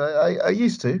don't. I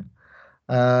used to,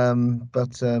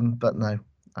 but no,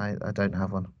 I don't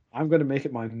have one. I'm going to make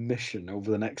it my mission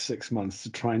over the next 6 months to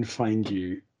try and find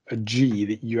you a G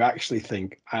that you actually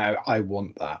think I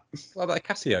want that. What about a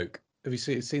Casio? Have you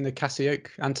seen the Casio,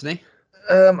 Anthony?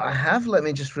 I have. Let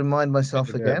me just remind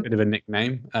myself again. A bit of a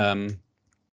nickname.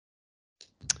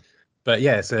 But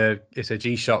yeah, it's a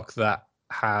G-Shock that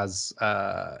has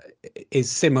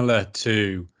is similar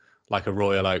to like a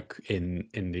Royal Oak in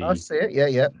the. I see it.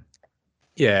 Yeah.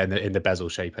 Yeah, in the bezel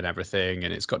shape and everything,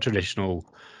 and it's got traditional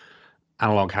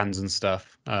analog hands and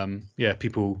stuff. Yeah,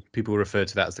 people refer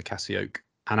to that as the Casio,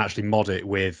 and actually mod it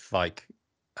with like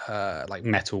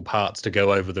metal parts to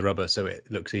go over the rubber, so it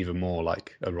looks even more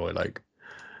like a Royal Oak.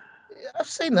 I've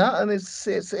seen that, and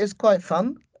it's quite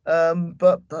fun.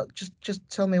 But just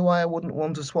tell me why I wouldn't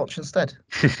want a Swatch instead.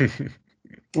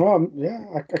 Well, yeah,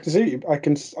 I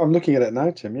can see. I'm looking at it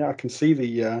now, Tim. Yeah, I can see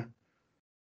the.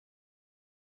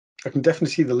 I can definitely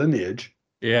see the lineage.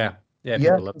 Yeah. I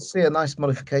can see a nice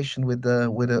modification with a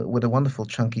wonderful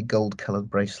chunky gold coloured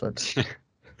bracelet.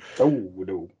 Oh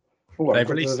no! Oh,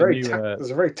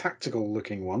 there's a very tactical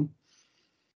looking one.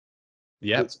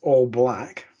 Yeah, it's all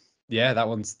black. Yeah, that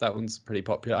one's pretty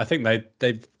popular. I think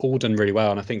they've all done really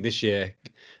well, and I think this year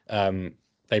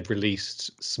they've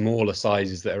released smaller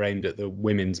sizes that are aimed at the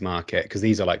women's market, because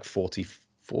these are like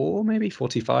 44, maybe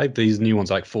 45. These new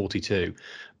ones are like 42,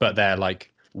 but they're like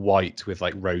white with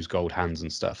like rose gold hands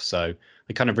and stuff. So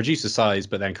they kind of reduce the size,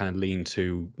 but then kind of lean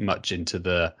too much into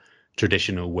the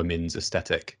traditional women's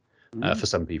aesthetic for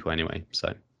some people anyway.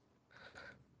 So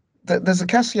there's a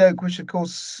Casio, which of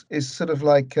course is sort of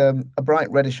like a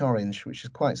bright reddish orange, which is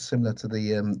quite similar to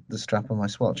the strap on my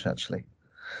Swatch actually.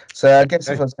 So I guess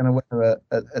if Okay. I was going to wear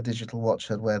a digital watch,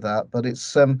 I'd wear that. But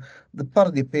it's the part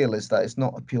of the appeal is that it's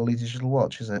not a purely digital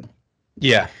watch, is it?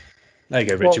 Yeah. There you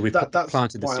go, Well, Richard. We've that's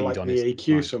planted the why I seed like on the his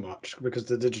AQ mind. so much, because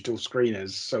the digital screen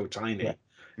is so Yeah. tiny. It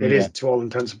Mm. is, to all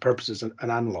intents and purposes, an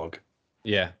analog.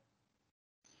 Yeah.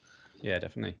 Yeah,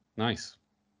 definitely. Nice.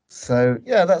 So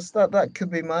yeah, that could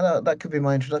be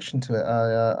my introduction to it.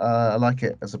 I like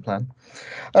it as a plan.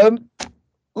 Um,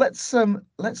 let's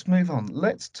move on.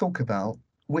 Let's talk about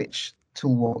which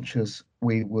tool watches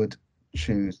we would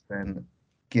choose then,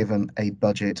 given a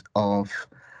budget of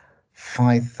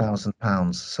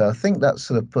 £5,000. So I think that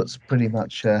sort of puts pretty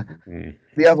much Mm.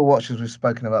 the other watches we've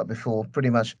spoken about before pretty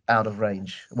much out of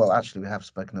range. Well, actually, we have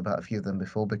spoken about a few of them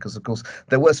before because, of course,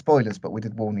 there were spoilers, but we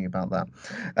did warn you about that.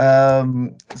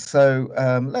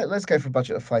 Let's go for a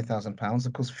budget of £5,000.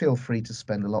 Of course, feel free to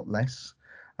spend a lot less.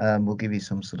 We'll give you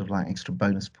some sort of like extra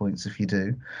bonus points if you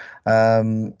do.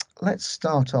 Let's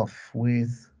start off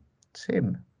with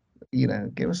Tim.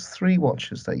 Give us three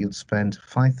watches that you'd spend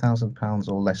 £5,000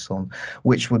 or less on,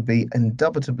 which would be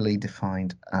indubitably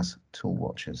defined as tool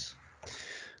watches.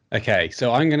 Okay,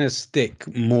 so I'm going to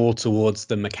stick more towards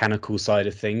the mechanical side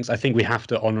of things. I think we have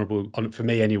to for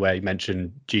me anyway,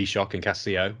 mention G-Shock and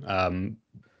Casio.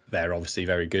 They're obviously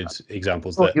very good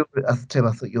examples that. Tim,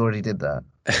 I thought you already did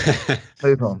that.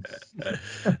 Move on.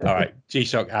 All right,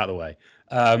 G-Shock out of the way.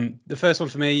 The first one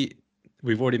for me,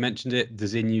 we've already mentioned it, the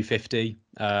Xinyu 50.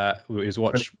 It was a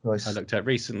watch I looked at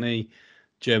recently.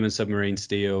 German submarine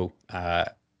steel.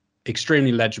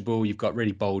 Extremely legible. You've got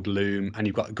really bold lume, and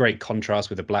you've got great contrast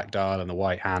with the black dial and the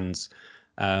white hands.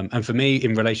 And for me,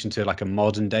 in relation to like a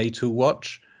modern day tool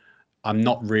watch, I'm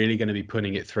not really going to be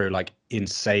putting it through like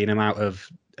insane amount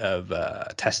of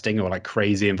testing or like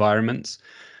crazy environments.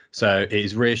 So it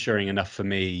is reassuring enough for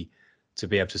me to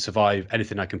be able to survive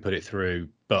anything I can put it through,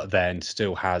 but then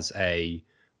still has a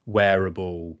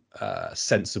wearable,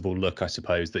 sensible look, I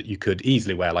suppose, that you could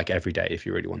easily wear like every day if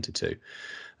you really wanted to.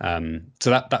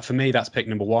 So that for me, that's pick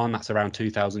number one. That's around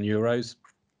 €2,000.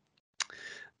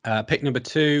 Pick number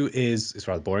two is, it's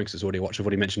rather boring because it's already a watch I've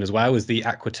already mentioned as well, is the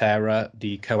Aquaterra,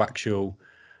 the coaxial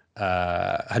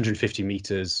 150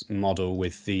 meters model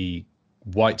with the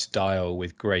white dial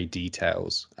with grey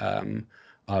details.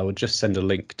 I will just send a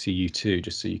link to you too,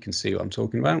 just so you can see what I'm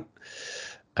talking about.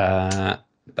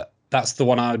 But that's the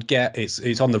one I would get.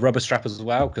 It's on the rubber strap as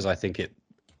well, because I think it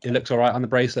looks all right on the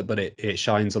bracelet, but it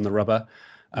shines on the rubber.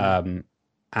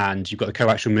 And you've got the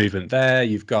coaxial movement there.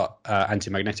 You've got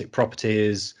anti-magnetic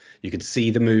properties. You can see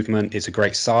the movement. It's a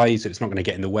great size, so it's not going to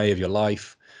get in the way of your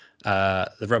life.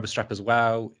 The rubber strap as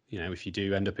well, if you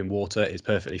do end up in water, it's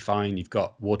perfectly fine. You've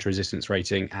got water resistance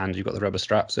rating and you've got the rubber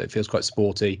strap, so it feels quite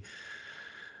sporty.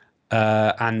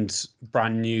 And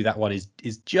brand new, that one is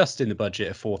just in the budget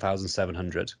of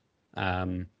 4,700.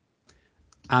 And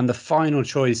the final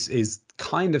choice is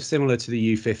kind of similar to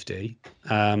the U50.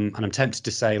 And I'm tempted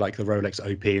to say like the Rolex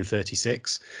OP in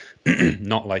 36,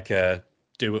 not like a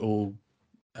do it all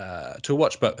to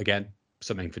watch, but again,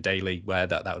 something for daily wear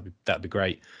that'd be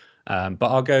great. But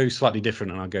I'll go slightly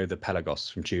different, and I'll go the Pelagos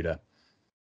from Tudor.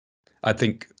 I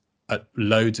think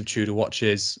loads of Tudor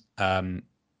watches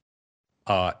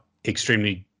are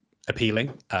extremely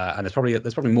appealing, and there's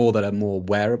probably more that are more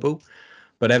wearable.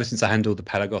 But ever since I handled the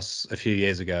Pelagos a few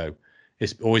years ago,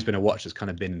 it's always been a watch that's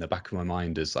kind of been in the back of my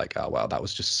mind as like, oh wow, that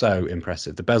was just so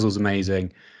impressive. The bezel's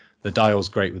amazing, the dial's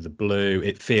great with the blue.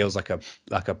 It feels like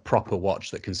a proper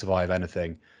watch that can survive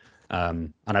anything.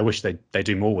 And I wish they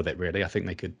do more with it. Really, I think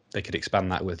they could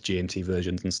expand that with GMT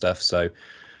versions and stuff. So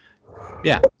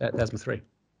yeah, there's my three.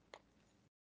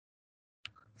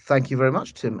 Thank you very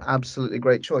much, Tim. Absolutely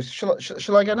great choice.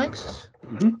 Shall I go next?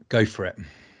 Go for it.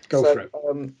 Go for it.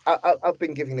 I've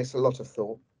been giving this a lot of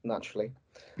thought, naturally.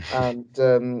 And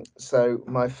so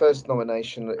my first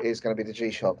nomination is going to be the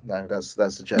G-Shock. No, that's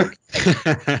a joke.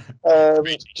 No,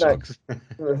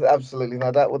 absolutely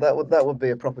no. That would be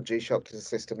a proper G-Shock to the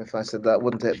system if I said that,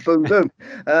 wouldn't it? Boom, boom.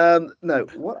 No,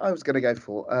 what I was going to go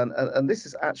for, and this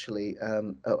is actually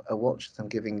a watch that I'm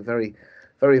giving very,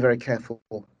 very, very careful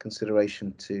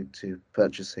consideration to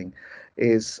purchasing,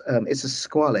 is it's a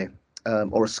Squale.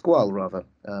 Or a Squale rather,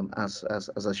 as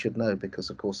I should know, because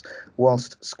of course,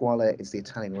 whilst Squale is the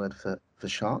Italian word for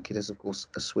shark, it is of course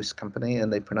a Swiss company,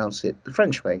 and they pronounce it the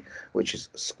French way, which is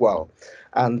Squale.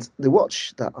 And the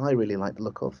watch that I really like the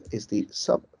look of is the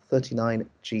Sub 39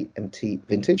 GMT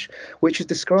Vintage, which is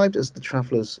described as the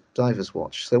traveller's diver's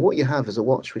watch. So what you have is a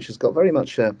watch which has got very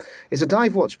much it's a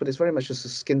dive watch, but it's very much just a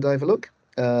skin diver look.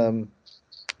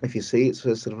 If you see, it's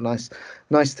a sort of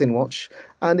nice thin watch,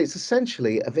 and it's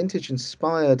essentially a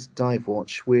vintage-inspired dive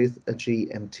watch with a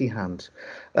GMT hand,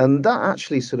 and that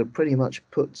actually sort of pretty much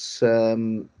puts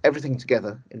everything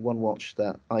together in one watch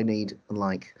that I need and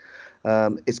like.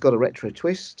 It's got a retro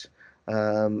twist.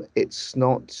 It's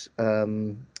not,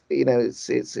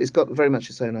 it's got very much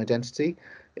its own identity.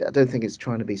 I don't think it's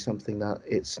trying to be something that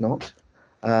it's not.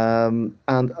 And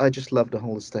I just love the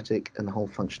whole aesthetic and the whole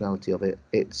functionality of it.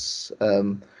 It's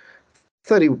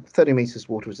 30 meters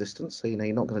water resistance, so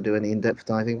you're not going to do any in-depth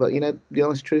diving. But the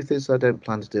honest truth is, I don't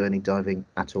plan to do any diving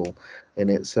at all in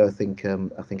it. So I think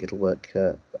it'll work.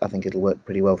 I think it'll work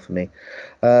pretty well for me.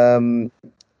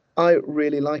 I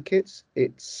really like it.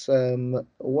 It's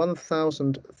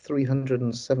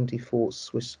 1,374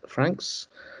 Swiss francs.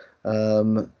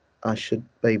 I should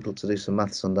be able to do some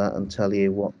maths on that and tell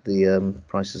you what the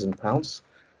price is in pounds.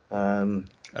 A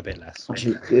bit less.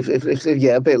 Actually, if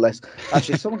yeah, a bit less.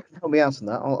 Actually, if someone can help me out on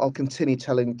that, I'll continue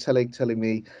telling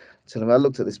me. I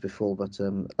looked at this before, but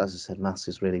as I said, maths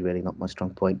is really not my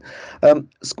strong point.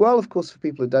 Squall, of course, for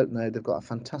people who don't know, they've got a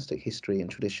fantastic history and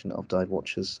tradition of dive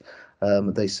watches.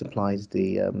 They supplied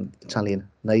the Italian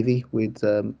Navy with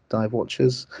dive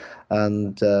watches,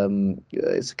 and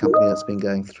it's a company that's been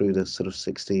going through the sort of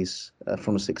 60s,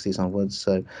 from the 60s onwards.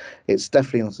 So it's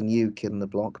definitely not a new kid in the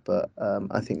block, but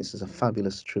I think this is a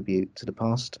fabulous tribute to the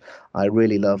past. I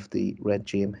really love the red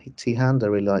GMT hand. I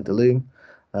really like the loom.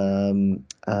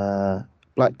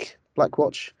 Black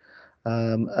watch.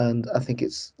 And I think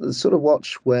it's the sort of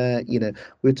watch where, we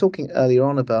were talking earlier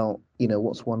on about,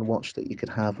 what's one watch that you could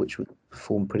have which would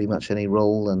perform pretty much any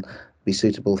role and be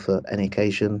suitable for any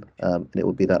occasion. And it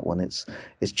would be that one. It's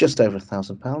just over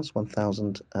 £1,000,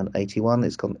 1,081.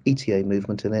 It's got an ETA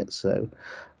movement in it, so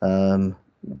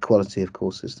quality, of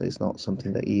course, is not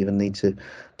something that you even need to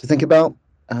think about.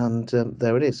 And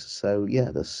there it is. So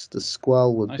yeah, the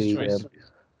Squall would be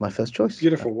my first choice.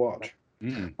 Beautiful watch.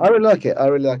 I really like it.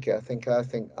 I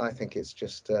think it's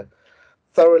just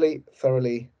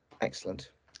thoroughly excellent.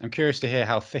 I'm curious to hear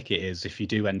how thick it is if you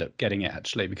do end up getting it,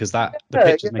 actually, because the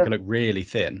pictures make it look really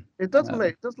thin. It does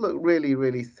look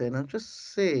really thin. I'm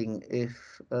just seeing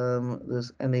if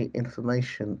there's any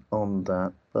information on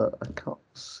that, but I can't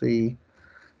see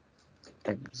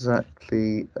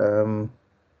exactly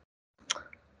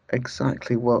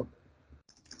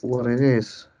what it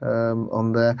is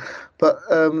on there, but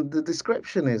the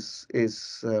description is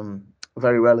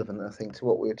very relevant, I think, to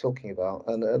what we were talking about,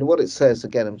 and what it says.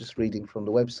 Again, I'm just reading from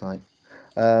the website.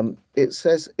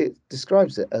 It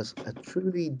describes it as a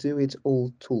truly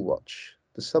do-it-all tool watch.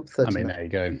 The sub 30 there you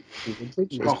go.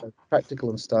 vintage is both practical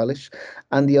and stylish,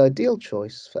 and the ideal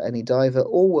choice for any diver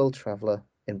or world traveler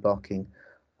embarking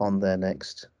on their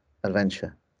next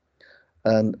adventure.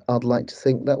 And I'd like to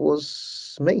think that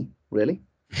was me, really.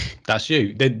 That's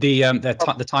you.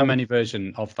 The time only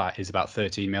version of that is about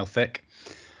 13 mil thick,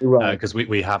 right? Because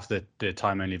we have the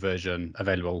time only version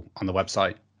available on the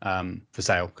website for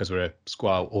sale, because we're a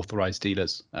Squall authorized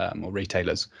dealers or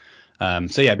retailers.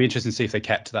 So yeah, it'd be interesting to see if they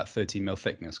kept to that 13 mil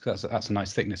thickness, because that's a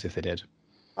nice thickness if they did.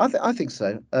 I think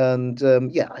so, and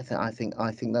yeah, I think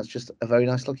that's just a very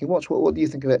nice looking watch. What do you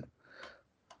think of it?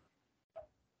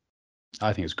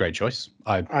 I think it's a great choice.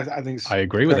 I think it's I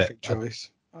agree with it. Choice.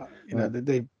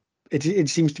 It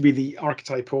seems to be the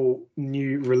archetypal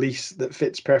new release that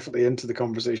fits perfectly into the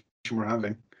conversation we're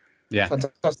having. Yeah.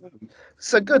 Fantastic.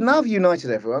 So good. Now I've united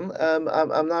everyone.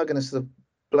 I'm now going to sort of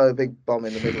blow a big bomb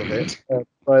in the middle of it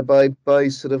by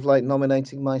sort of like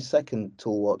nominating my second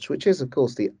tool watch, which is of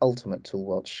course the ultimate tool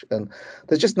watch, and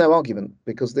there's just no argument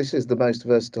because this is the most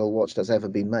versatile watch that's ever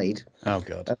been made. Oh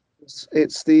god.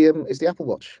 It's the Apple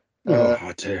Watch.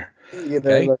 Oh dear. Okay.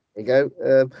 There you go.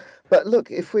 But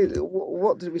look,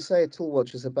 what did we say a tool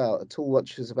watch is about? A tool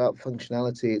watch is about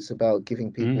functionality. It's about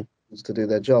giving people tools to do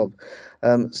their job.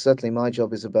 Certainly my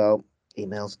job is about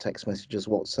emails, text messages,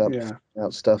 WhatsApp,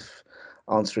 out stuff,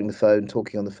 answering the phone,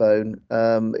 talking on the phone.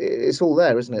 It's all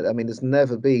there, isn't it? I mean, there's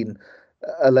never been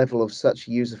a level of such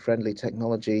user-friendly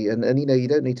technology, and you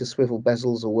don't need to swivel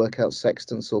bezels or work out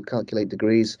sextants or calculate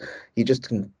degrees. You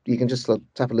can just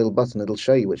tap a little button, it'll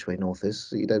show you which way north is,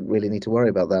 so you don't really need to worry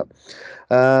about that.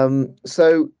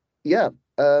 So yeah,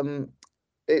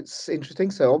 it's interesting.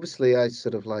 So obviously I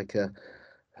sort of like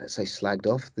let's say slagged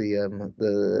off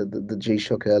the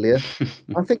G-Shock earlier.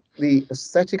 I think the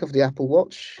aesthetic of the Apple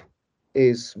Watch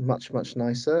is much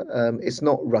nicer. It's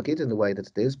not rugged in the way that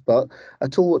it is, but a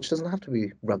tool watch doesn't have to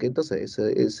be rugged, does it?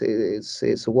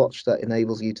 It's a watch that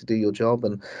enables you to do your job.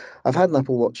 And I've had an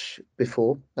Apple Watch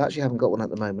before. I actually haven't got one at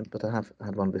the moment, but I have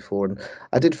had one before, and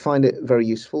I did find it very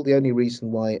useful. The only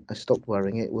reason why I stopped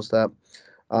wearing it was that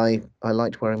I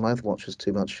liked wearing my other watches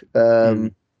too much.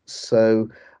 Mm. So,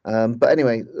 but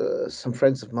anyway, some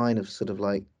friends of mine have sort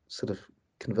of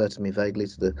converted me vaguely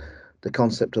to the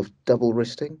concept of double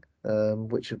wristing,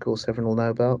 which of course everyone will know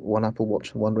about. One Apple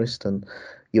Watch on one wrist and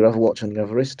your other watch on your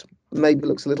other wrist. Maybe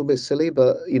looks a little bit silly,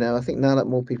 but I think now that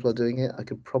more people are doing it, I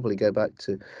could probably go back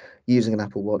to using an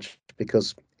Apple Watch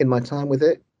because in my time with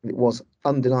it, it was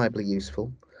undeniably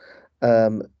useful.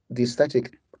 The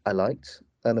aesthetic I liked,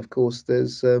 and of course,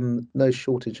 there's no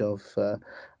shortage of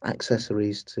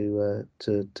accessories to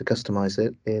customize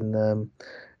it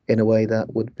in a way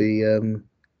that would be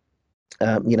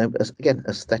again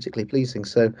aesthetically pleasing.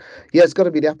 So yeah, it's got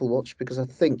to be the Apple Watch because I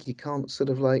think you can't sort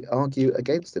of like argue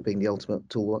against it being the ultimate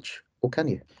tool watch, or can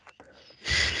you?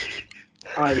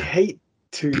 I hate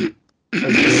to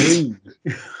agree,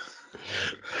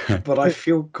 but I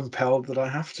feel compelled that I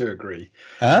have to agree.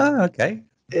 Okay.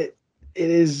 It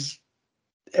is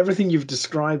everything you've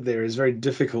described there is very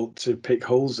difficult to pick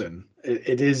holes in.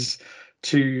 It is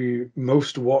to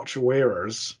most watch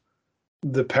wearers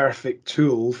the perfect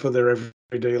tool for their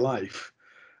everyday life.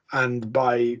 And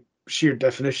by sheer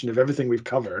definition of everything we've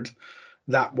covered,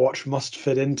 that watch must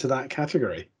fit into that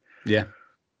category. Yeah.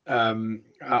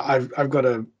 I've got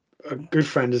a good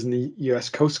friend is in the US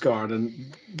Coast Guard,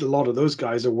 and a lot of those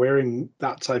guys are wearing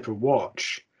that type of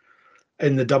watch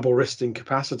in the double wristing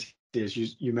capacity, as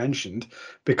you mentioned,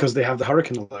 because they have the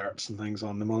hurricane alerts and things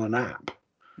on them on an app.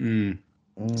 Mm.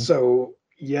 So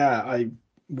yeah,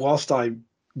 whilst I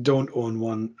don't own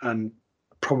one and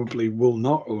probably will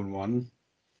not own one,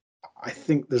 I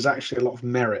think there's actually a lot of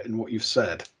merit in what you've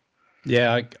said.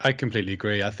 Yeah, I completely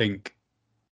agree. I think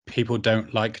people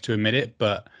don't like to admit it,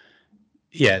 but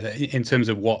yeah, in terms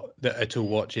of what a tool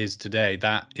watch is today,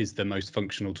 that is the most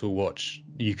functional tool watch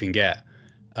you can get.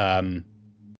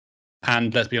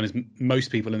 And let's be honest, most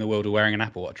people in the world are wearing an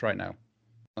Apple Watch right now.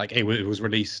 Like it was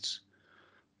released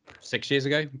 6 years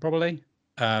ago, probably.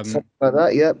 Something like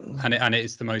that, yeah. And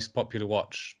it's the most popular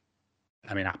watch.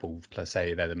 I mean, Apple, let's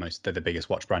say they're the biggest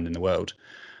watch brand in the world.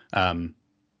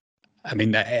 I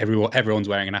mean, everyone's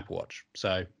wearing an Apple Watch.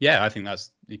 So yeah, I think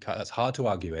that's hard to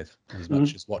argue with. As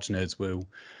much as watch nerds will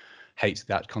hate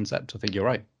that concept, I think you're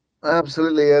right.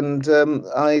 Absolutely, and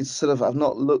I've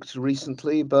not looked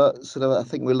recently, but I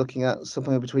think we're looking at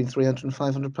somewhere between 300 and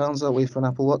 500 pounds, are we, for an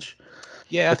Apple Watch?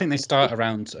 Yeah, I think they start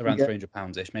around Yeah.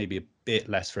 £300 ish, maybe a bit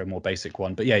less for a more basic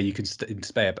one. But yeah, you can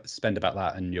spend about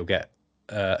that, and you'll get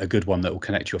a good one that will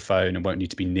connect to your phone and won't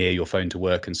need to be near your phone to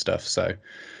work and stuff. So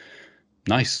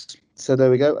nice. So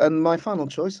there we go. And my final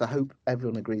choice, I hope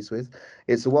everyone agrees with,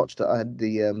 it's a watch that I had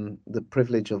the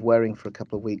privilege of wearing for a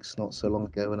couple of weeks not so long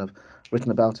ago, and I've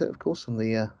written about it, of course, on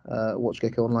the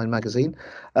WatchGecko online magazine,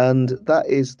 and that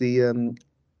is the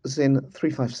Zinn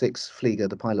 356 Flieger,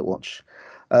 the pilot watch.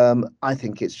 I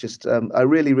think it's just I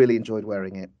really really enjoyed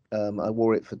wearing it. I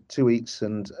wore it for 2 weeks,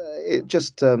 and it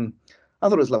just I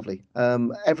thought it was lovely.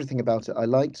 Everything about it I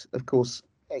liked, of course.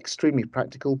 Extremely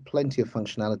practical, plenty of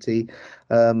functionality,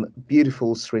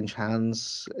 beautiful syringe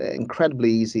hands, incredibly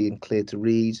easy and clear to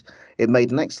read. It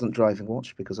made an excellent driving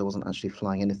watch because I wasn't actually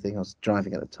flying anything, I was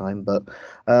driving at the time. But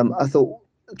I thought,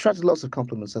 attracted lots of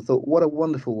compliments. I thought, what a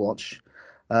wonderful watch,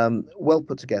 well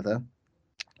put together,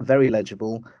 very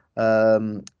legible,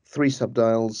 three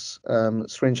subdials,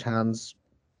 syringe hands,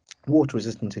 water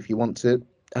resistant if you want it.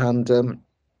 And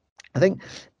I think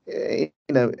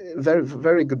very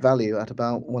very good value at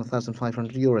about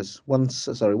 €1,500.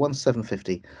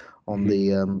 1,750 on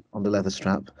the leather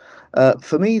strap.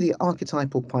 For me, the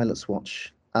archetypal pilot's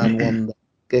watch, and one that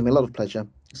gave me a lot of pleasure.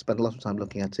 Spent a lot of time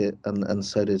looking at it, and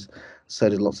so did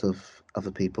lots of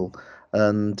other people.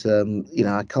 And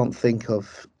I can't think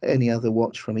of any other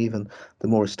watch from even the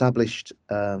more established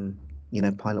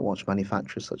pilot watch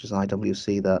manufacturers such as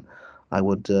IWC that I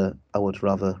would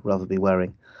rather be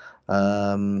wearing.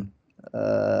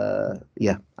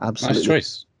 Yeah, absolutely. Nice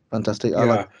choice. Fantastic. I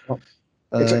Yeah. like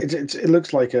It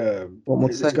looks like what more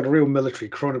to it's say? got a real military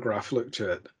chronograph look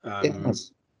to it.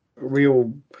 Yes.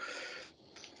 Real,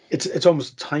 it's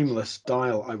almost timeless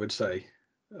dial, I would say.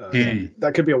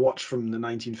 That could be a watch from the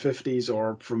 1950s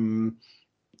or from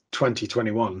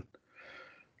 2021.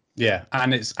 Yeah,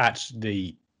 and it's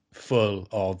actually full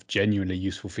of genuinely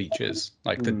useful features,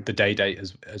 like the day date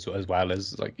as well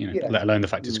as like Yeah. let alone the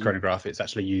fact it's chronograph. It's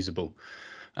actually usable,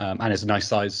 and it's a nice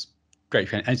size.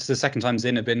 Great, and it's the second time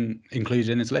Zinn have been included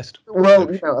in this list.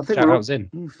 Well, So, I think shout we're out Zinn.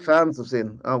 all fans of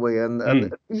Zinn, aren't we?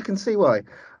 And you can see why.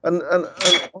 And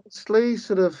honestly,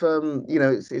 sort of,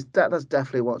 that's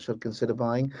definitely a watch I'd consider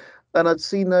buying. And I'd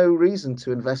see no reason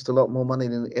to invest a lot more money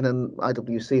in an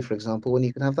IWC, for example, when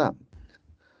you can have that.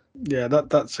 Yeah,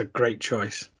 that's a great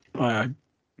choice.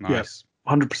 Nice.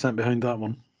 100% behind that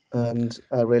one. And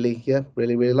I really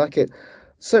like it.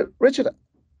 So, Richard,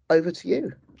 over to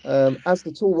you. As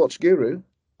the tool watch guru,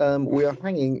 we are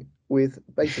hanging with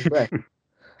bated breath.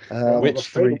 Which I'm afraid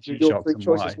three what do you your shop three and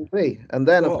choices why? will be. And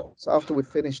then, of Oh. course, after we've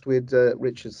finished with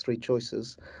Richard's three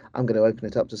choices, I'm going to open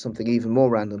it up to something even more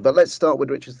random. But let's start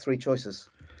with Richard's three choices.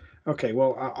 Okay,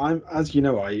 well, I'm as you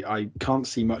know, I can't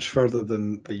see much further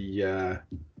than the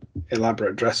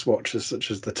elaborate dress watches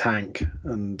such as the Tank,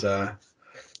 and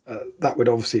that would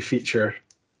obviously feature.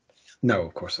 No,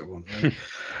 of course it won't. Right?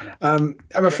 I'm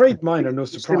afraid mine are no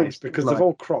surprise because they've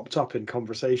all cropped up in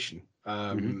conversation.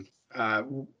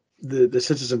 The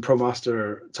Citizen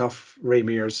ProMaster Tough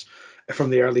Raymiers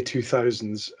from the early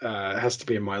 2000s has to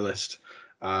be in my list.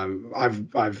 I've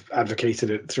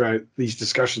advocated it throughout these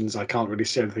discussions. I can't really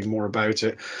say anything more about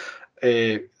it.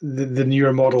 The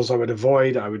newer models I would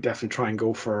avoid. I would definitely try and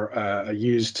go for a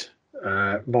used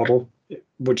model,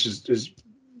 which is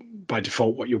by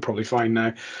default what you'll probably find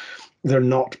now. They're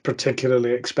not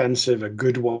particularly expensive. A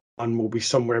good one will be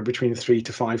somewhere between £300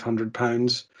 to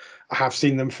 £500. I have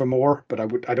seen them for more, but I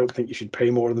don't think you should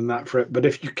pay more than that for it. But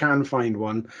if you can find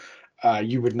one,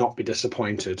 you would not be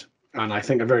disappointed. And I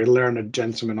think a very learned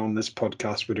gentleman on this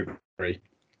podcast would agree.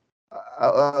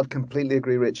 I'd completely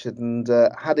agree, Richard. And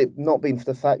had it not been for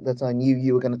the fact that I knew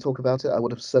you were going to talk about it, I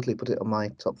would have certainly put it on my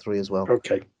top three as well.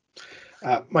 Okay.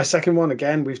 My second one,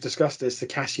 again, we've discussed this, the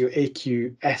Casio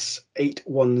AQ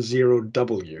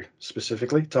S810W,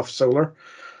 specifically, Tough Solar.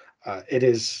 It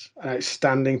is an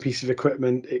outstanding piece of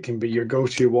equipment. It can be your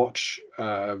go-to watch,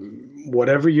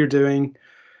 whatever you're doing.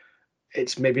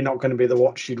 It's maybe not going to be the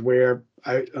watch you'd wear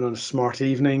out on a smart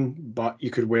evening, but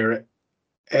you could wear it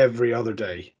every other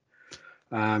day.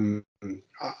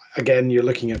 Again, you're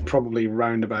looking at probably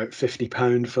around about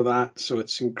 £50 for that, so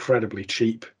it's incredibly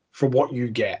cheap for what you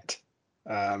get.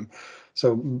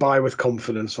 So buy with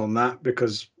confidence on that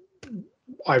because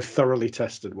I've thoroughly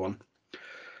tested one.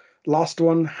 Last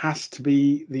one has to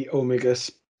be the Omega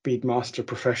Speedmaster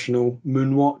Professional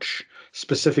Moonwatch,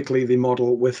 specifically the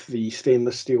model with the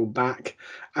stainless steel back,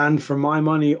 and for my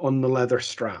money, on the leather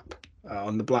strap,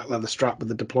 on the black leather strap with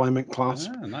the deployment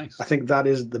clasp. Nice. I think that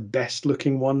is the best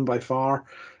looking one by far.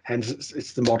 Hence,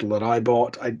 it's the model that I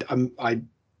bought. I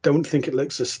don't think it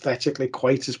looks aesthetically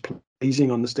quite as pleasing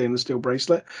on the stainless steel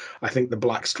bracelet. I think the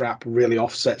black strap really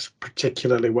offsets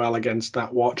particularly well against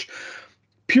that watch,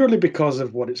 purely because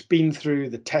of what it's been through,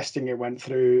 the testing it went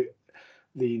through.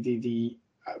 We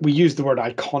use the word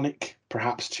iconic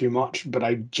perhaps too much, but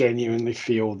I genuinely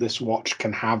feel this watch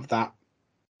can have that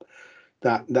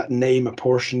name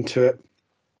apportioned to it.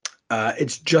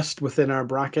 It's just within our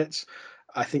brackets.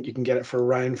 I think you can get it for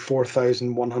around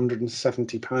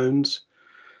 £4,170.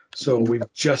 So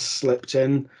we've just slipped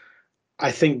in. I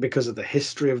think because of the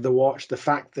history of the watch, the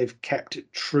fact they've kept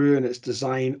it true in its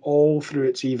design all through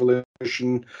its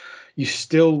evolution, you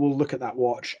still will look at that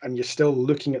watch and you're still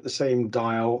looking at the same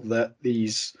dial that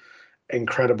these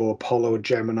incredible Apollo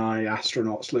Gemini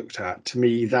astronauts looked at. To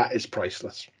me, that is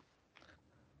priceless.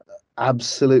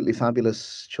 Absolutely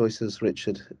fabulous choices,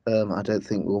 Richard. I don't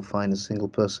think we'll find a single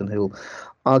person who'll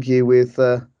argue with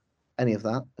any of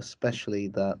that, especially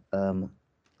that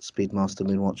Speedmaster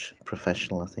Moonwatch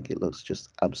Professional. I think it looks just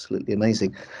absolutely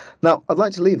amazing. Now, I'd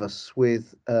like to leave us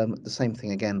with the same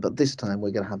thing again, but this time we're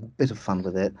going to have a bit of fun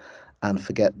with it and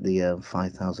forget the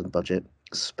 5,000 budget.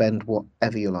 Spend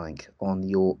whatever you like on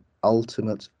your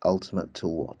ultimate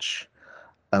tool watch.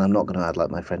 And I'm not going to add like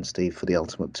my friend Steve for the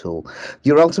ultimate tool.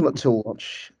 Your ultimate tool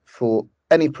watch for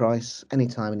any price,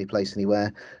 anytime, any place,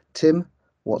 anywhere. Tim,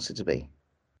 what's it to be?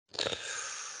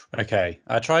 Okay,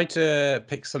 I tried to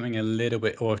pick something a little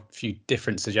bit, or a few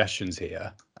different suggestions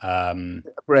here.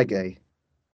 Breguet.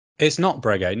 It's not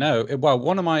Breguet, no. Well,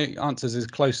 one of my answers is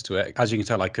close to it. As you can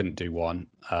tell, I couldn't do one.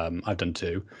 I've done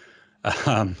two.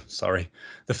 Sorry.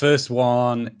 The first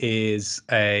one is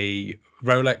a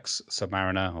Rolex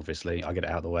Submariner, obviously. I'll get it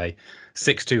out of the way.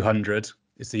 6200.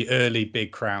 It's the early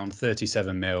Big Crown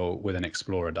 37mm with an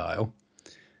Explorer dial.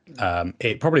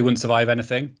 It probably wouldn't survive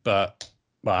anything, but,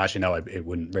 well, actually, no, it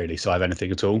wouldn't really survive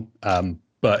anything at all.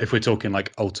 But if we're talking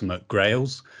like ultimate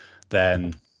grails,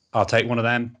 then I'll take one of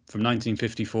them from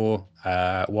 1954.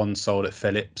 One sold at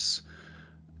Phillips,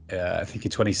 I think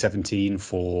in 2017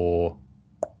 for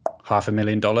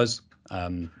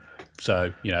 $500,000.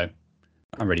 So, you know,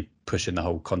 I'm really pushing the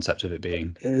whole concept of it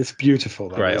being It's beautiful,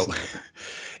 though, grail. isn't it?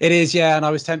 It is, yeah. And I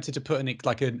was tempted to put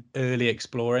an early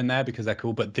Explorer in there because they're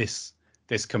cool, but this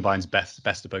combines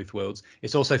best of both worlds.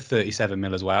 It's also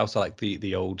 37mm as well, so like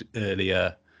the old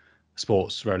earlier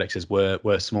sports Rolexes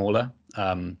were smaller.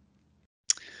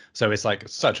 So it's like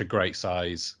such a great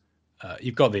size.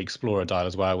 you've got the Explorer dial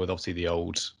as well, with obviously the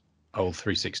old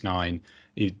 369.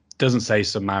 It doesn't say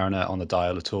Submariner on the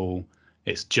dial at all.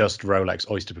 It's just Rolex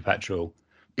Oyster Perpetual.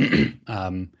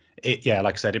 Yeah,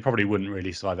 like I said, it probably wouldn't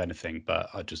really survive anything, but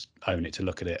I just own it to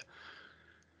look at it.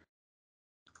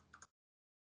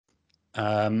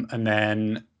 And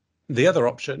then the other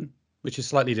option, which is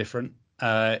slightly different,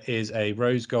 is a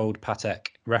rose gold Patek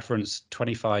reference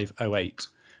 2508,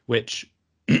 which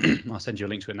I'll send you a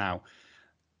link to it now.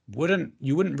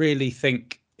 You wouldn't really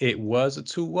think it was a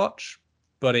tool watch,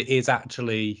 but it is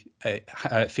actually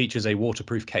features a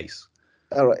waterproof case.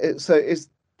 All right. So is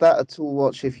that a tool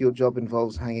watch if your job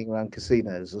involves hanging around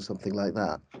casinos or something like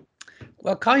that?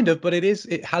 Well, kind of, but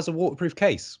it has a waterproof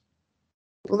case.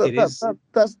 Well,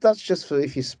 that's just for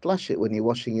if you splash it when you're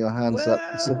washing your hands up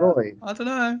the Savoy. I don't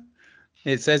know.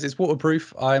 It says it's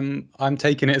waterproof. I'm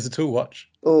taking it as a tool watch.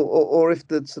 Or if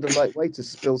the sort of like waiter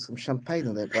spills some champagne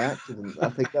on it by accident, I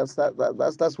think that's what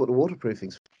the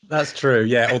waterproofing's for. That's true.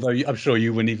 Yeah, although I'm sure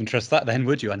you wouldn't even trust that then,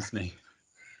 would you, Anthony?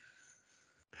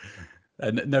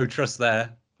 No trust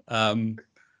there.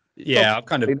 Yeah, I've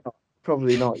kind of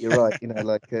probably not. You're right. You know,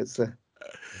 like it's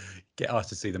get asked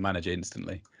to see the manager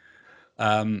instantly.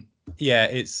 Yeah,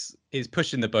 it's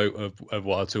pushing the boat of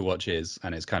what a tool watch is,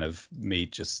 and it's kind of me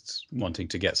just wanting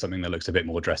to get something that looks a bit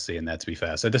more dressy in there, to be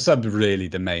fair. So the sub's really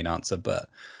the main answer, but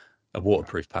a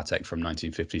waterproof Patek from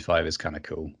 1955 is kind of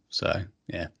cool. So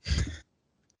yeah.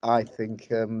 I think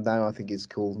now I think it's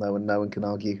cool. No one can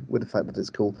argue with the fact that it's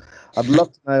cool. I'd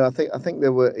love to know. I think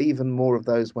there were even fewer of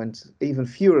those went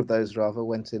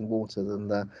in water than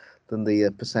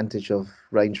the percentage of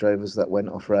Range Rovers that went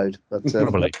off road. But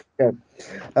probably. Yeah.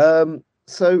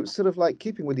 So sort of like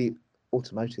keeping with the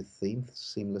automotive theme,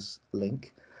 seamless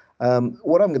link.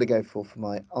 What I'm going to go for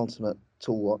my ultimate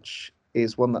tool watch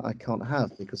is one that I can't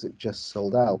have because it just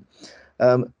sold out.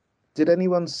 Did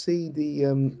anyone see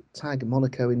the Tag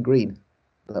Monaco in green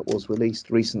that was released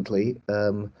recently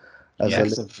as a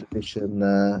limited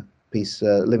edition piece,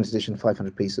 limited edition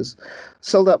 500 pieces?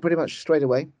 Sold out pretty much straight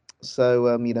away.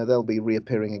 So they'll be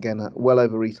reappearing again at well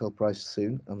over retail price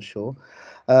soon, I'm sure.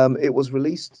 It was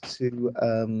released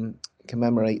to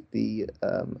commemorate the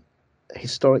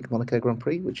historic Monaco Grand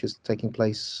Prix, which is taking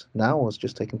place now, or has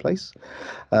just taken place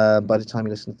by the time you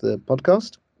listen to the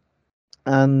podcast.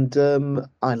 And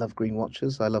I love green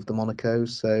watches. I love the Monaco.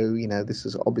 So, this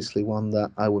is obviously one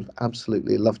that I would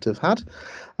absolutely love to have had.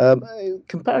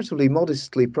 Comparatively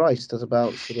modestly priced at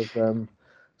about sort of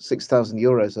 6,000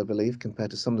 euros, I believe,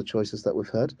 compared to some of the choices that we've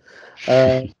heard.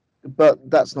 But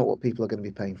that's not what people are going to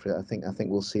be paying for it. I think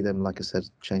we'll see them, like I said,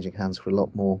 changing hands for a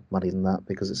lot more money than that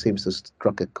because it seems to have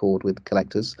struck a chord with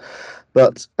collectors.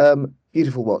 But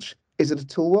beautiful watch. Is it a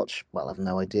tool watch? Well, I've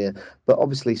no idea. But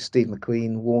obviously, Steve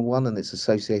McQueen wore one, and it's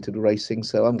associated with racing.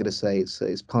 So I'm going to say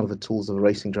it's part of the tools of a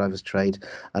racing driver's trade.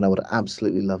 And I would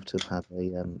absolutely love to have had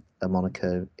a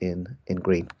Monaco in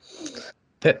green.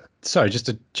 Sorry, just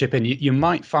to chip in, you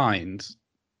might find.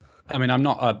 I mean, I'm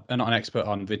not an expert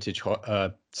on vintage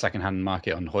secondhand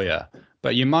market on Hoya,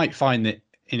 but you might find that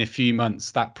in a few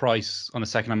months that price on the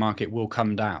secondhand market will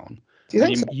come down. Do you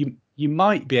think so? You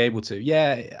might be able to.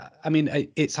 Yeah, I mean,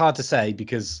 it's hard to say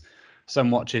because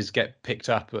some watches get picked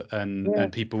up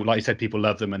and people, like you said, people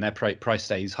love them and their price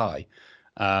stays high.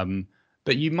 But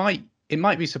it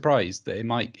might be surprised that it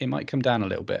might come down a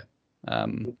little bit.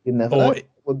 You never know. That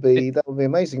would be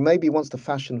amazing. Maybe once the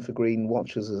fashion for green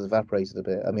watches has evaporated a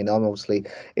bit. I mean, I'm obviously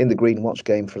in the green watch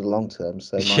game for the long term,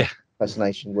 so my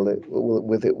fascination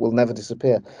will never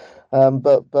disappear.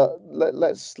 But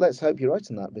let's hope you're right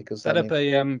in that because set up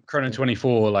a Chrono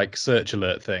 24 like search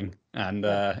alert thing, and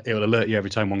it will alert you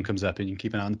every time one comes up, and you can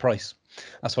keep an eye on the price.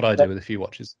 That's what I do with a few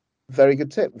watches. Very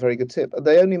good tip. Very good tip.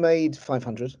 They only made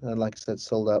 500, and like I said,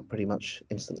 sold out pretty much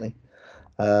instantly.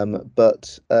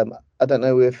 But I don't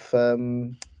know if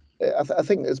I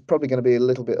think it's probably going to be a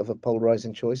little bit of a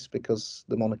polarizing choice because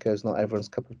the Monaco is not everyone's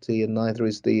cup of tea, and neither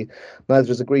is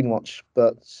a green watch.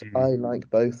 But I like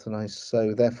both, and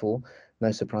so therefore,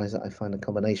 no surprise that I find a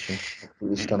combination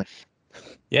absolutely stunning.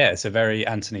 Yeah, it's a very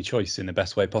Anthony choice in the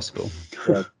best way possible.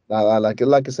 Yeah, I like it.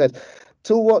 Like I said,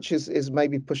 tool watch is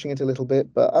maybe pushing it a little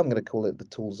bit, but I'm going to call it the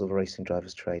tools of a racing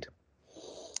driver's trade.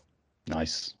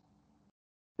 Nice.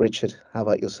 Richard, how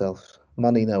about yourself?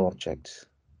 Money, no object.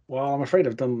 Well, I'm afraid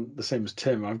I've done the same as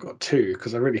Tim. I've got two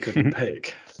because I really couldn't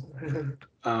pick.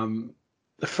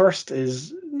 The first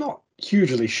is not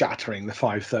hugely shattering the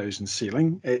 5,000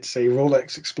 ceiling. It's a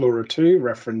Rolex Explorer 2,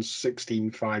 reference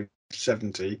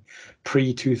 16570,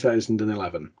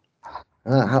 pre-2011.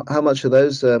 How much are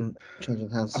those changing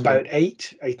hands? About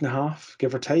 8.5,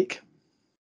 give or take.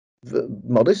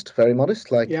 modest, very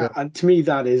modest. Like Yeah, and to me,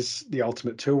 that is the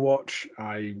ultimate tool watch.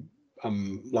 I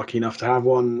am lucky enough to have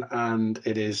one, and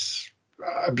it is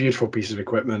a beautiful piece of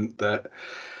equipment that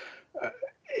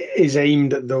is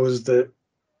aimed at those that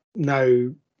now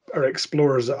are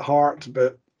explorers at heart,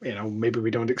 but maybe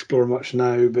we don't explore much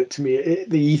now. But to me,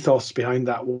 the ethos behind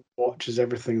that watch is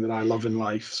everything that I love in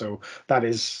life. So that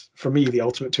is, for me, the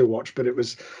ultimate tool watch. But it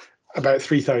was about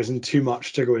 3,000 too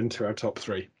much to go into our top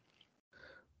three.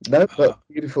 No, but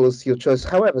beautiful is your choice.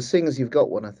 However, seeing as you've got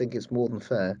one, I think it's more than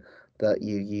fair that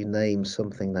you name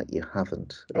something that you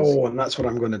haven't. Oh, and that's what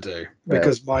I'm going to do,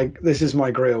 because this is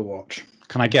my Grail watch.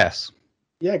 Can I guess?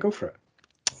 Yeah, go for it.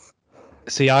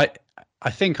 See, I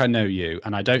think I know you,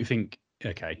 and I don't think.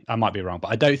 Okay, I might be wrong,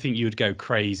 but I don't think you would go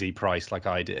crazy price like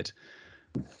I did.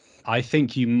 I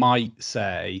think you might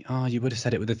say, oh, you would have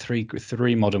said it with the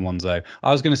three modern ones though.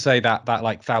 I was going to say that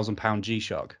like £1,000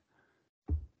 G-Shock.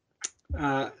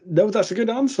 No, that's a good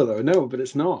answer though. No, but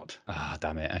it's not. Ah,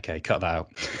 damn it. Okay, cut that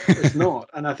out. It's not,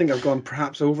 and I think I've gone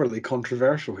perhaps overly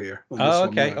controversial here. On this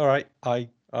okay, all right.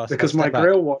 Because my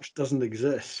Grail watch doesn't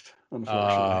exist,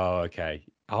 unfortunately. Oh, okay.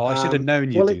 Oh, I should have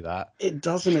known you'd do that. It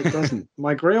doesn't.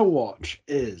 My Grail watch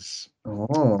is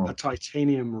a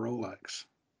titanium Rolex.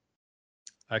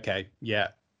 Okay, yeah.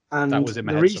 And that was in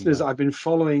my the head reason somewhere. is I've been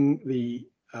following the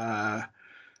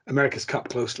America's Cup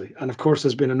closely, and of course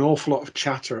there's been an awful lot of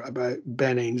chatter about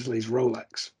Ben Ainsley's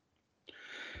Rolex,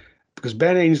 because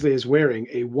Ben Ainsley is wearing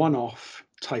a one-off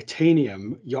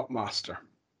titanium Yachtmaster.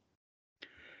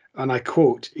 And I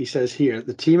quote, he says here,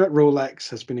 "The team at Rolex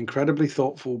has been incredibly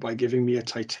thoughtful by giving me a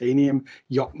titanium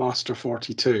Yachtmaster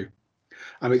 42.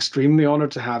 I'm extremely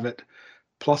honored to have it.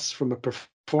 Plus, from a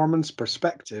performance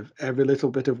perspective, every little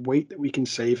bit of weight that we can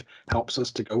save helps us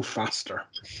to go faster."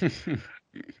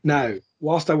 Now,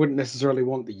 whilst I wouldn't necessarily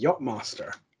want the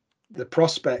Yachtmaster, the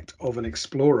prospect of an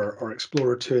Explorer or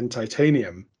Explorer 2 in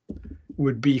titanium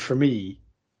would be, for me,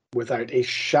 without a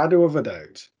shadow of a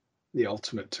doubt, the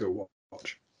ultimate tool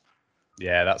watch.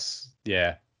 Yeah.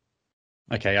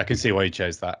 Okay, I can see why you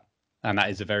chose that. And that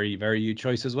is a very, very you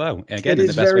choice as well. Again, in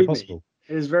the best way possible.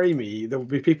 It is very me. There will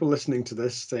be people listening to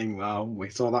this saying, well, we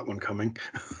saw that one coming.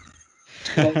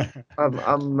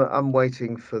 I'm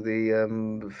waiting for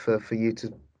the for you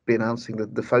to be announcing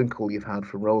the phone call you've had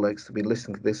from Rolex to be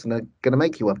listening to this, and they're going to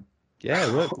make you one.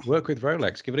 Yeah, work with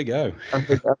Rolex. Give it a go. I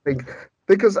think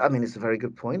because it's a very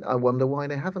good point. I wonder why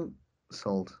they haven't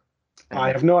sold. I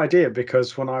have no idea,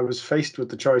 because when I was faced with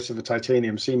the choice of a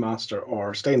titanium Seamaster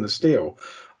or stainless steel,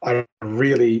 I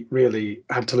really, really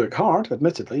had to look hard,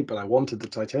 admittedly, but I wanted the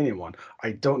titanium one.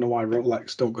 I don't know why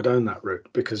Rolex don't go down that route,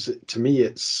 because to me,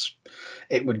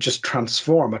 it would just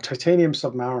transform a titanium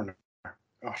Submariner.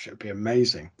 Gosh, it'd be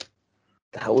amazing.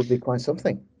 That would be quite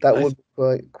something. That would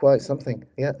be quite something.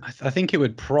 Yeah. I think it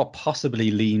would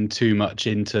possibly lean too much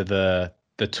into the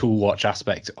tool watch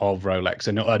aspect of Rolex,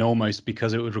 and almost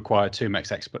because it would require too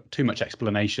much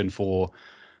explanation for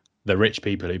the rich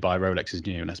people who buy Rolexes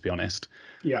new. Let's be honest.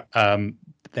 Yeah.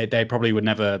 They probably would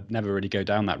never really go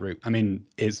down that route. I mean,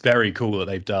 it's very cool that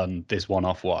they've done this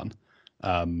one-off one,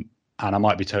 and I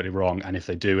might be totally wrong. And if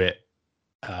they do it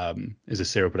as a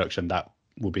serial production, that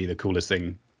will be the coolest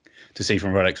thing to see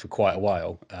from Rolex for quite a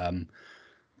while.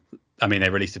 I mean,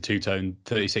 they released a two-tone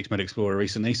 36mm Explorer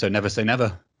recently, so never say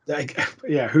never.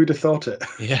 Yeah, who'd have thought it?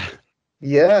 Yeah.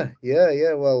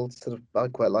 Well, sort of, I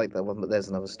quite like that one, but there's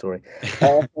another story.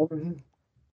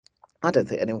 I don't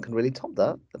think anyone can really top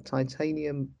that. The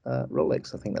titanium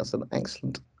Rolex. I think that's an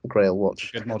excellent Grail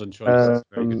watch. Good modern choice.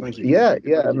 Very good. Thank you. Yeah,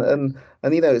 and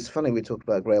it's funny we talked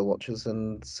about Grail watches,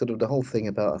 and sort of the whole thing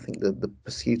about, I think, the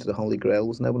pursuit of the Holy Grail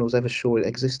was no one was ever sure it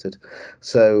existed.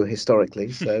 So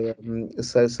historically, so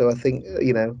I think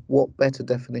what better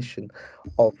definition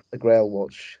of a Grail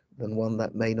watch than one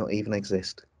that may not even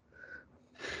exist.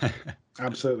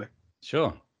 Absolutely.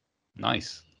 Sure.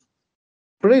 Nice.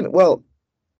 Brilliant. Well,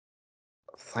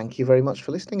 thank you very much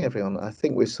for listening, everyone. I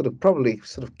think we've probably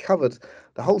covered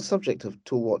the whole subject of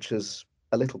tool watches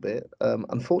a little bit.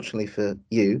 Unfortunately for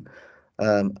you,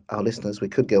 our listeners, we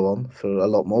could go on for a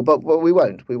lot more, but we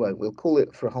won't. We'll call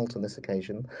it for a halt on this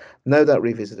occasion. No doubt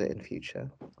revisit it in future.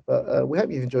 But we hope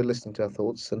you've enjoyed listening to our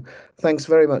thoughts, and thanks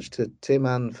very much to Tim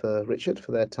and for Richard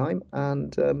for their time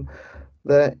and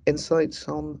their insights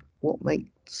on what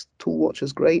makes tool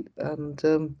watches great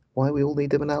and why we all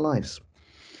need them in our lives.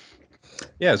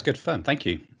 Yeah, it was good fun. Thank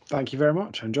you. Thank you very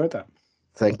much. I enjoyed that.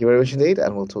 Thank you very much indeed,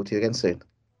 and we'll talk to you again soon.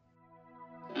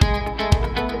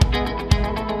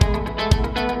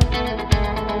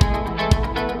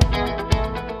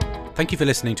 Thank you for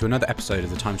listening to another episode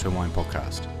of the Time to Unwind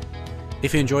podcast.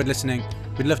 If you enjoyed listening,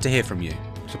 we'd love to hear from you.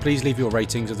 so please leave your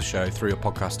ratings of the show through your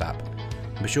podcast app.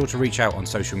 And be sure to reach out on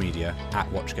social media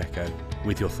 @WatchGecko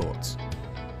with your thoughts.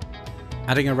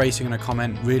 Adding a rating and a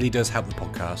comment really does help the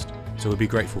podcast, so we'd be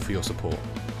grateful for your support.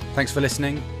 Thanks for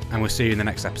listening, and we'll see you in the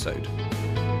next episode.